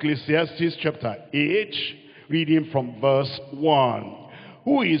 Ecclesiastes chapter 8. Reading from verse 1.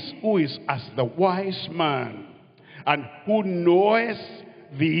 Who is as the wise man, and who knoweth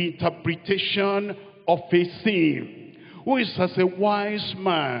the interpretation of a thing? Who is as a wise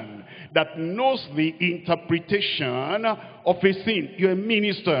man that knows the interpretation of a thing? You're a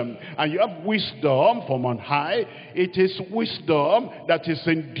minister and you have wisdom from on high. It is wisdom that is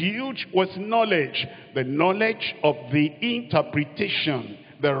endued with knowledge. The knowledge of the interpretation,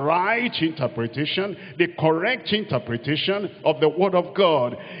 the right interpretation, the correct interpretation of the word of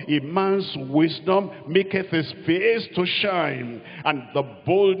God. A man's wisdom maketh his face to shine, and the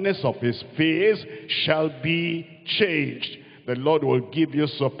boldness of his face shall be changed. The Lord will give you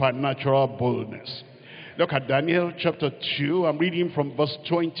supernatural boldness. Look at Daniel chapter 2. I'm reading from verse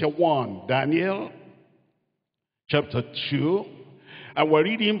 21. Daniel chapter 2. And we're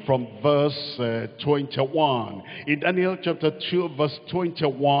reading from verse 21. In Daniel chapter 2, verse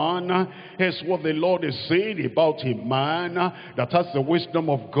 21, here's what the Lord is saying about a man that has the wisdom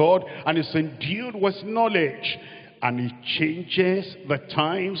of God and is endued with knowledge. And he changes the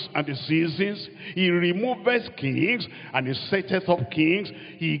times and the seasons. He removeth kings and he setteth up kings.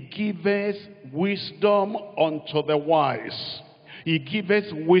 He giveth wisdom unto the wise. He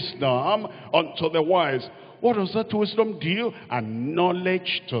giveth wisdom unto the wise. What does that wisdom do? And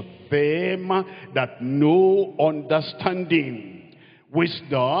knowledge to them that know understanding.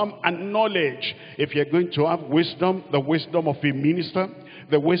 Wisdom and knowledge. If you're going to have wisdom, the wisdom of a minister,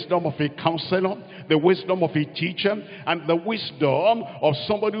 the wisdom of a counselor, the wisdom of a teacher, and the wisdom of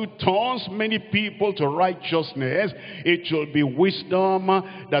somebody who turns many people to righteousness. It will be wisdom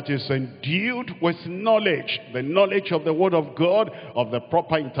that is endued with knowledge, the knowledge of the word of God, of the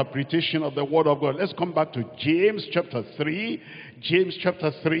proper interpretation of the word of God. Let's come back to James chapter 3. James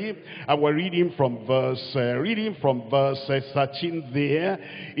chapter 3, and we're reading from verse 13 there.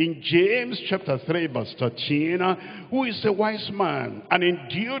 In James chapter 3 verse 13, who is a wise man and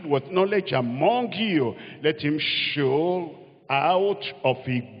endued with knowledge among you? Let him show out of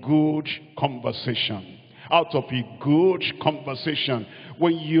a good conversation. Out of a good conversation.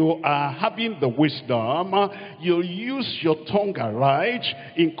 When you are having the wisdom, you'll use your tongue aright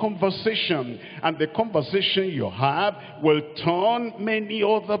in conversation. And the conversation you have will turn many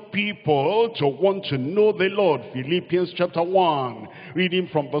other people to want to know the Lord. Philippians chapter 1, reading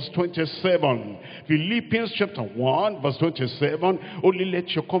from verse 27. Philippians chapter 1, verse 27. Only let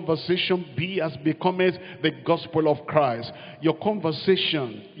your conversation be as becometh the gospel of Christ. Your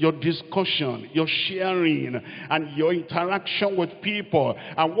conversation, your discussion, your sharing, and your interaction with people,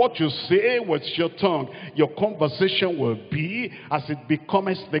 and what you say with your tongue, your conversation will be as it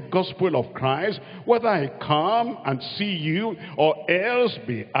becomes the gospel of Christ. Whether I come and see you or else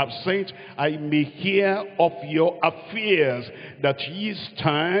be absent, I may hear of your affairs, that ye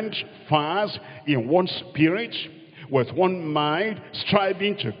stand fast in one spirit, with one mind,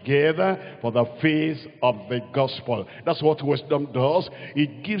 striving together for the faith of the gospel. That's what wisdom does.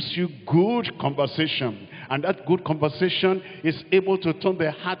 It gives you good conversation. And that good conversation is able to turn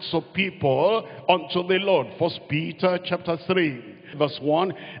the hearts of people unto the Lord. 1 Peter chapter 3, verse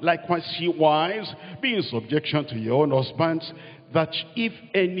 1. Likewise, ye wives, be in subjection to your own husbands, that if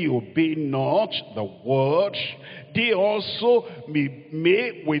any obey not the word, they also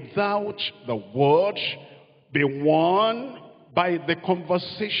may without the word be won by the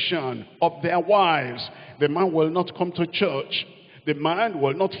conversation of their wives. The man will not come to church. The man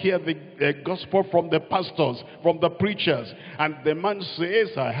will not hear the gospel from the pastors, from the preachers. And the man says,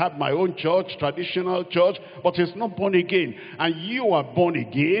 I have my own church, traditional church, but he's not born again. And you are born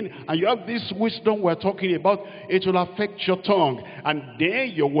again, and you have this wisdom we're talking about. It will affect your tongue. And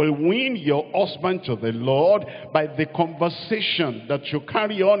then you will win your husband to the Lord by the conversation that you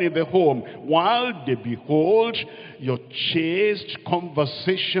carry on in the home, while they behold your chaste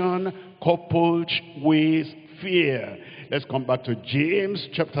conversation coupled with fear. Let's come back to James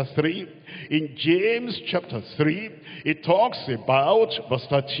chapter 3. In James chapter 3, it talks about, verse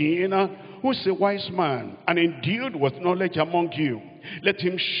 13, who is a wise man and endued with knowledge among you? Let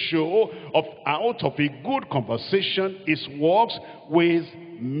him show out of a good conversation his works with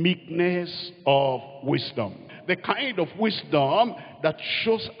meekness of wisdom. The kind of wisdom that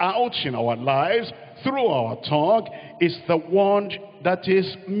shows out in our lives through our tongue is the one that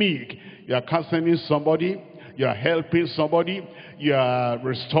is meek. You are counseling somebody, you are helping somebody, you are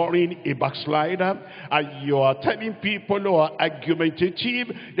restoring a backslider, and you are telling people who are argumentative.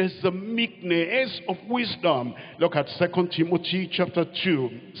 There's the meekness of wisdom. Look at 2 Timothy chapter 2.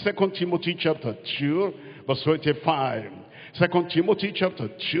 2 Timothy chapter 2, verse 25. 2 Timothy chapter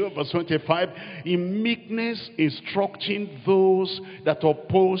 2, verse 25. In meekness instructing those that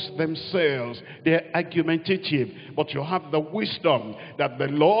oppose themselves. They're argumentative, but you have the wisdom that the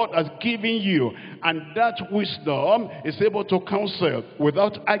Lord has given you. And that wisdom is able to counsel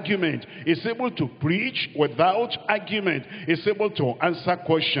without argument. Is able to preach without argument. Is able to answer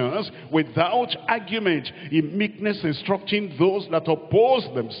questions without argument. In meekness instructing those that oppose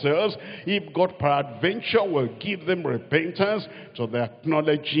themselves, if God peradventure will give them repentance to the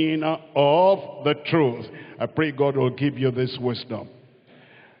acknowledging of the truth. I pray God will give you this wisdom.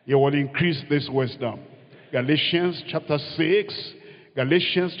 He will increase this wisdom. Galatians chapter 6.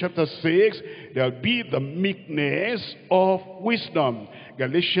 Galatians chapter 6, there'll be the meekness of wisdom.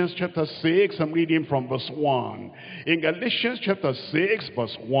 Galatians chapter 6, I'm reading from verse 1. In Galatians chapter 6,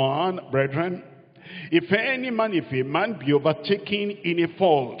 verse 1, brethren, if a man be overtaken in a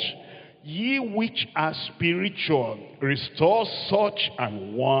fault, ye which are spiritual, restore such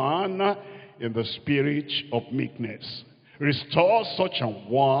an one in the spirit of meekness. Restore such an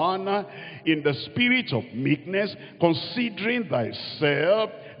one in the spirit of meekness, considering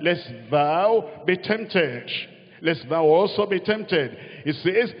thyself, lest thou be tempted. Lest thou also be tempted. It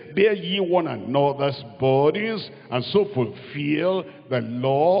says, bear ye one another's burdens, and so fulfill the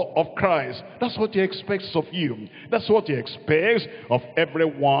law of Christ. That's what he expects of you. That's what he expects of every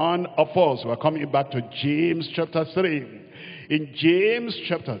one of us. We're coming back to James chapter 3. In James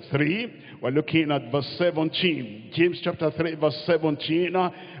chapter 3, we're looking at verse 17. James chapter 3, verse 17.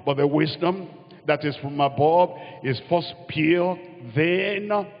 But the wisdom that is from above is first pure,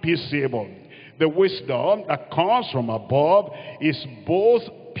 then peaceable. The wisdom that comes from above is both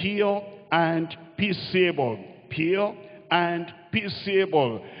pure and peaceable. Pure and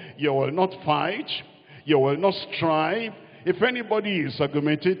peaceable. You will not fight. You will not strive. If anybody is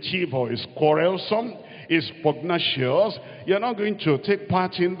argumentative or is quarrelsome, is pugnacious, you're not going to take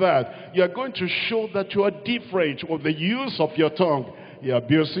part in that. You're going to show that you are different with the use of your tongue. He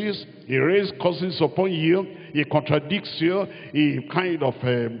abuses, he raises curses upon you, he contradicts you, he kind of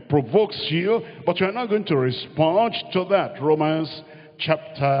provokes you, but you're not going to respond to that. Romans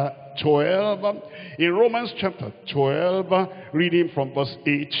chapter 12. In Romans chapter 12, reading from verse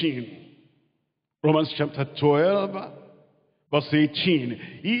 18. Romans chapter 12, verse 18.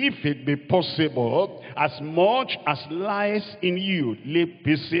 If it be possible, as much as lies in you, live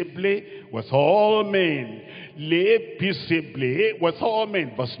peaceably with all men. Live peaceably with all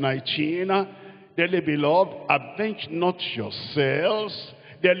men. Verse 19. Dearly beloved, avenge not yourselves.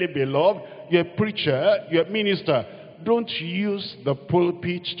 Dearly beloved, you're a preacher, you're a minister. Don't use the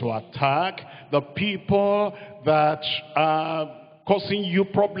pulpit to attack the people that are causing you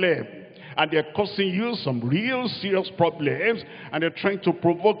problems. And they're causing you some real serious problems, and they're trying to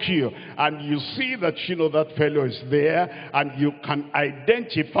provoke you. And you see that, that fellow is there, and you can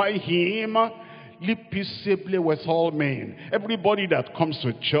identify him. Live peaceably with all men. Everybody that comes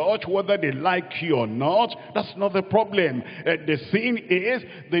to church, whether they like you or not, that's not the problem. The thing is,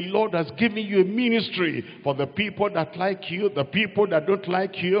 the Lord has given you a ministry for the people that like you, the people that don't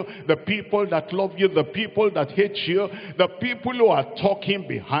like you, the people that love you, the people that hate you, the people who are talking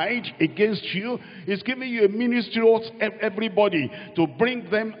behind against you. He's giving you a ministry to everybody to bring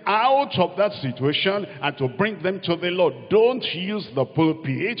them out of that situation and to bring them to the Lord. Don't use the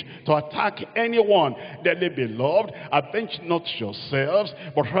pulpit to attack anyone. Dearly beloved, avenge not yourselves,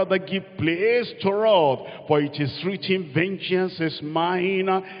 but rather give place to wrath. For it is written, vengeance is mine,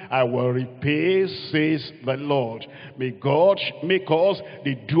 I will repay, says the Lord. May God make us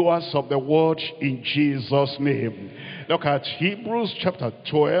the doers of the word in Jesus' name. Look at Hebrews chapter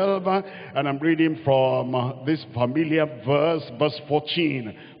 12, and I'm reading from this familiar verse, verse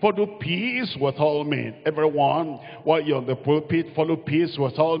 14. Follow peace with all men. Everyone, while you're on the pulpit, follow peace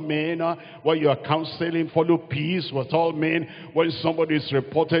with all men. While you're counseling, follow peace with all men. When somebody is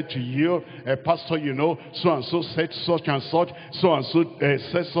reported to you, Pastor, so-and-so said such and such, so-and-so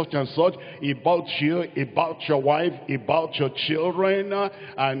said such and such, about you, about your wife, about your children,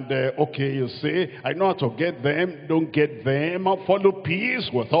 and okay, you say, I know how to get them, don't get them. Follow peace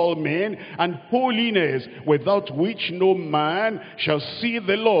with all men, and holiness, without which no man shall see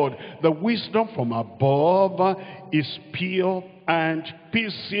the Lord. The wisdom from above is pure and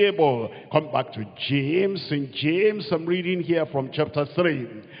peaceable. Come back to James. In James, I'm reading here from chapter 3.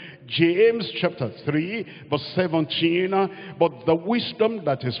 James chapter 3, verse 17. But the wisdom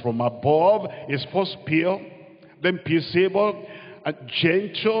that is from above is first pure, then peaceable, and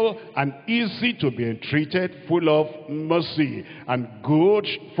gentle, and easy to be entreated, full of mercy and good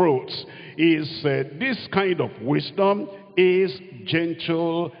fruits. This kind of wisdom is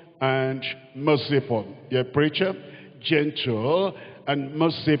gentle and merciful. You're a preacher, gentle and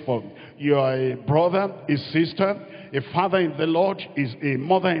merciful. You are a brother, a sister, a father in the Lord, is a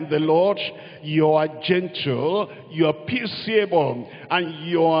mother in the Lord. You are gentle, you are peaceable, and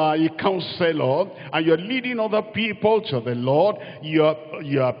you are a counselor, and you're leading other people to the Lord. You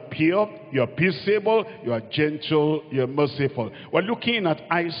are pure, you are peaceable, you are gentle, you are merciful. We're looking at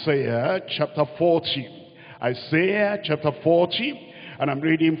Isaiah chapter 40. Isaiah chapter 40, and I'm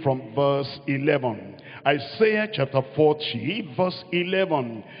reading from verse 11. Isaiah chapter 40, verse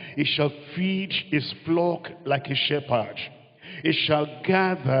 11. He shall feed his flock like a shepherd. He shall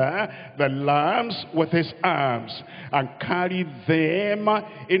gather the lambs with his arms and carry them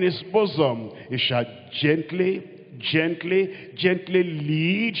in his bosom. He shall gently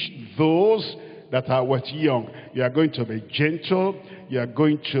lead those that are with young. You are going to be gentle. You are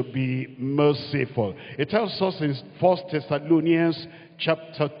going to be merciful. It tells us in 1 Thessalonians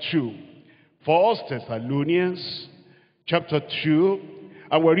chapter 2. 1 Thessalonians chapter 2,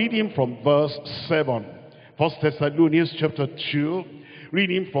 and we're reading from verse 7. 1 Thessalonians chapter 2,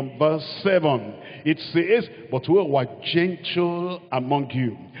 reading from verse 7. It says, but we were gentle among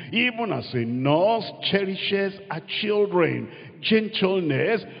you, even as a nurse cherishes her children.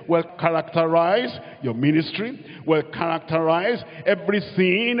 Gentleness will characterize your ministry, will characterize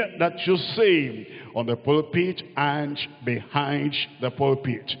everything that you say on the pulpit and behind the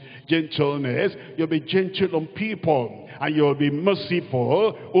pulpit. Gentleness, you'll be gentle on people, and you'll be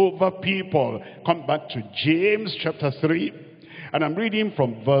merciful over people. Come back to James chapter 3, and I'm reading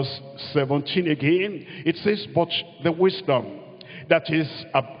from verse 17 again. It says, but the wisdom that is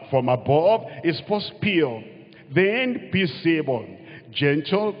from above is first pure, then peaceable,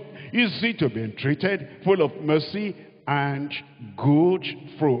 gentle, easy to be entreated, full of mercy and good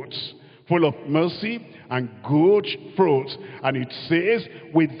fruits. Full of mercy and good fruits. And it says,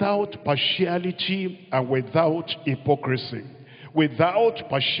 without partiality and without hypocrisy. Without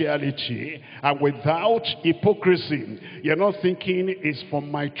partiality and without hypocrisy. You're not thinking it's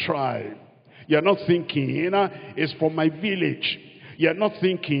from my tribe. You're not thinking it's from my village. You're not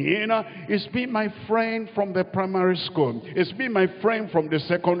thinking, it's been my friend from the primary school. It's been my friend from the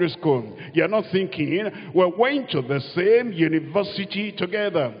secondary school. You're not thinking, we went to the same university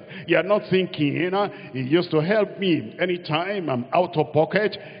together. You're not thinking, he used to help me. Anytime I'm out of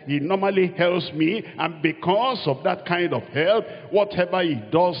pocket, he normally helps me. And because of that kind of help, whatever he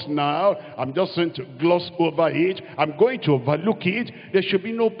does now, I'm just going to gloss over it. I'm going to overlook it. There should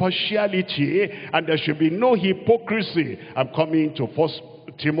be no partiality and there should be no hypocrisy. I'm coming to 1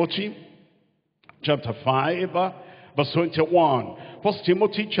 Timothy chapter 5 verse 21. 1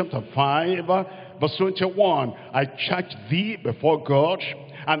 Timothy chapter 5 verse 21. I charge thee before God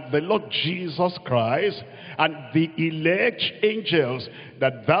and the Lord Jesus Christ and the elect angels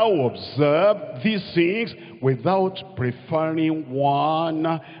that thou observe these things without preferring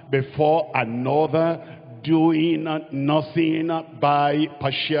one before another, doing nothing by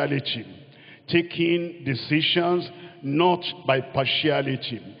partiality, taking decisions not by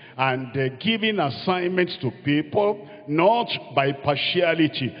partiality, and giving assignments to people not by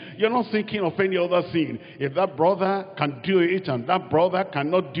partiality. You're not thinking of any other thing. If that brother can do it and that brother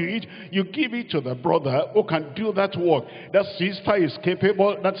cannot do it, you give it to the brother who can do that work. That sister is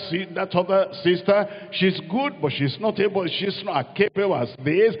capable. That other sister, she's good, but she's not able. She's not capable as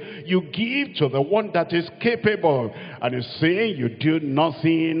this. You give to the one that is capable. And you say you do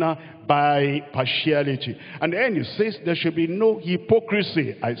nothing by partiality. And then it says there should be no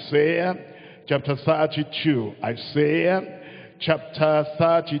hypocrisy. Isaiah chapter 32. Isaiah chapter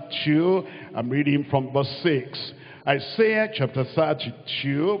 32. I'm reading from verse 6. Isaiah chapter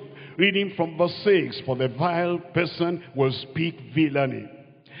 32, reading from verse 6. For the vile person will speak villainy,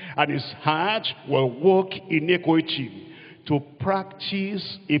 and his heart will work iniquity, to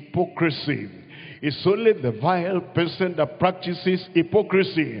practice hypocrisy. It's only the vile person that practices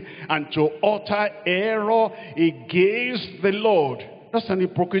hypocrisy and to utter error against the Lord. That's an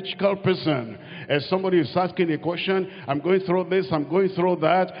hypocritical person. As somebody is asking a question, I'm going through this, I'm going through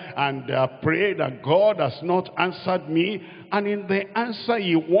that, and pray that God has not answered me. And in the answer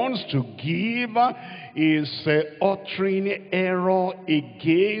he wants to give is uttering error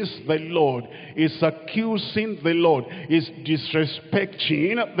against the Lord, is accusing the Lord, is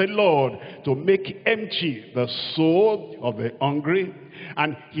disrespecting the Lord, to make empty the soul of the hungry,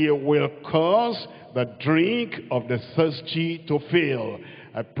 and he will cause the drink of the thirsty to fail.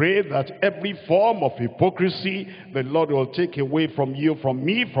 I pray that every form of hypocrisy the Lord will take away from you, from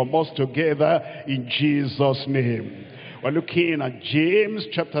me, from us together, in Jesus' name. We're looking at James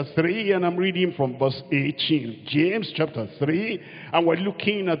chapter 3, and I'm reading from verse 18. James chapter 3, and we're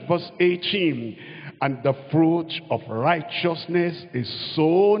looking at verse 18. And the fruit of righteousness is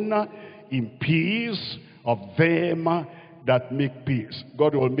sown in peace of them that make peace.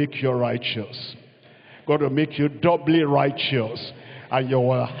 God will make you righteous. God will make you doubly righteous. And you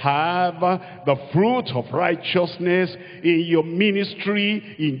will have the fruit of righteousness in your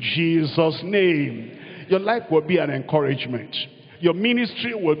ministry in Jesus' name. Your life will be an encouragement. Your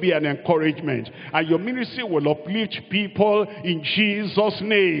ministry will be an encouragement. And your ministry will uplift people in Jesus'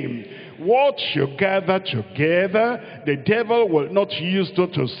 name. What you gather together, the devil will not use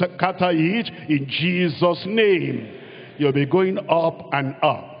to scatter it in Jesus' name. You'll be going up and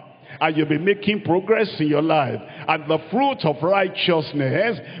up. And you'll be making progress in your life. And the fruit of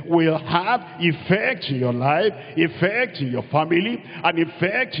righteousness will have effect in your life, effect in your family, and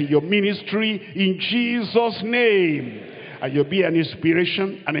effect in your ministry in Jesus' name. And you'll be an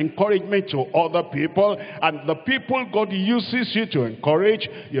inspiration, an encouragement to other people. And the people God uses you to encourage,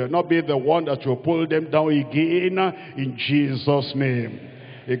 you'll not be the one that will pull them down again in Jesus' name.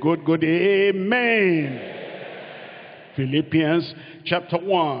 A good amen. Philippians chapter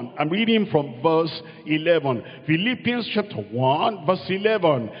 1. I'm reading from verse 11. Philippians chapter 1 verse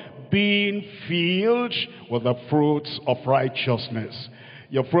 11. Being filled with the fruits of righteousness.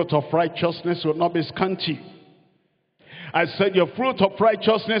 Your fruit of righteousness will not be scanty. I said your fruit of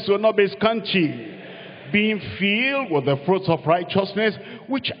righteousness will not be scanty. Being filled with the fruits of righteousness,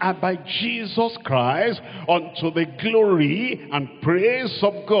 which are by Jesus Christ, unto the glory and praise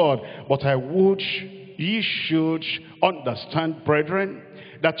of God. But I would ye should understand, brethren,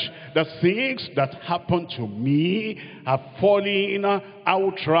 that the things that happen to me are falling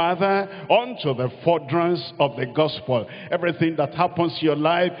out rather onto the furtherance of the gospel. Everything that happens in your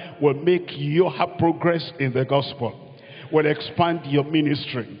life will make you have progress in the gospel, will expand your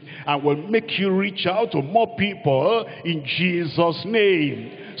ministry, and will make you reach out to more people in Jesus'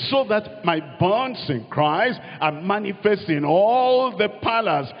 name, so that my bonds in Christ are manifest in all the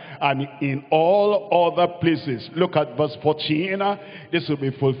palace and in all other places. Look at verse 14. This will be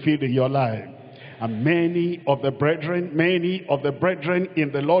fulfilled in your life. And many of the brethren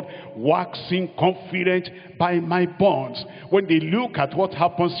in the Lord waxing confident by my bonds. When they look at what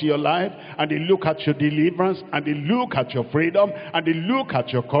happens in your life, and they look at your deliverance, and they look at your freedom, and they look at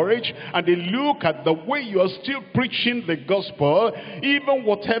your courage, and they look at the way you are still preaching the gospel, even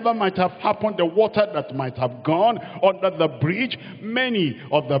whatever might have happened, the water that might have gone under the bridge, many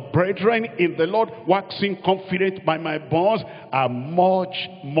of the brethren in the Lord waxing confident by my bonds are much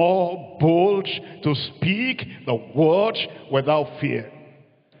more bold to speak the word without fear.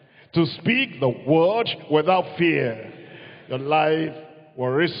 To speak the word without fear. Your life will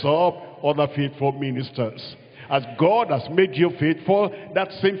raise up other faithful ministers. As God has made you faithful,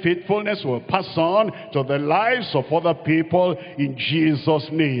 that same faithfulness will pass on to the lives of other people in Jesus'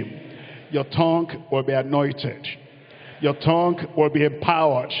 name. Your tongue will be anointed. Your tongue will be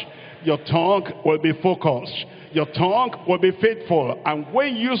empowered. Your tongue will be focused. Your tongue will be faithful. And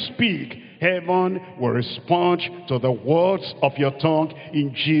when you speak, heaven will respond to the words of your tongue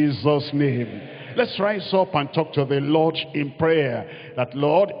in Jesus' name. Let's rise up and talk to the Lord in prayer. That,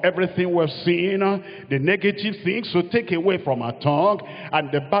 Lord, everything we've seen, the negative things will take away from our tongue,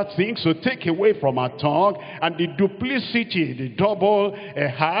 and the bad things will take away from our tongue, and the duplicity, the double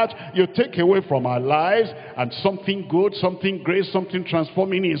heart, you take away from our lives, and something good, something great, something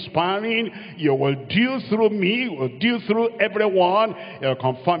transforming, inspiring, you will do through me, you will do through everyone. You'll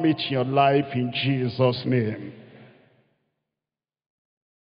confirm it in your life in Jesus' name.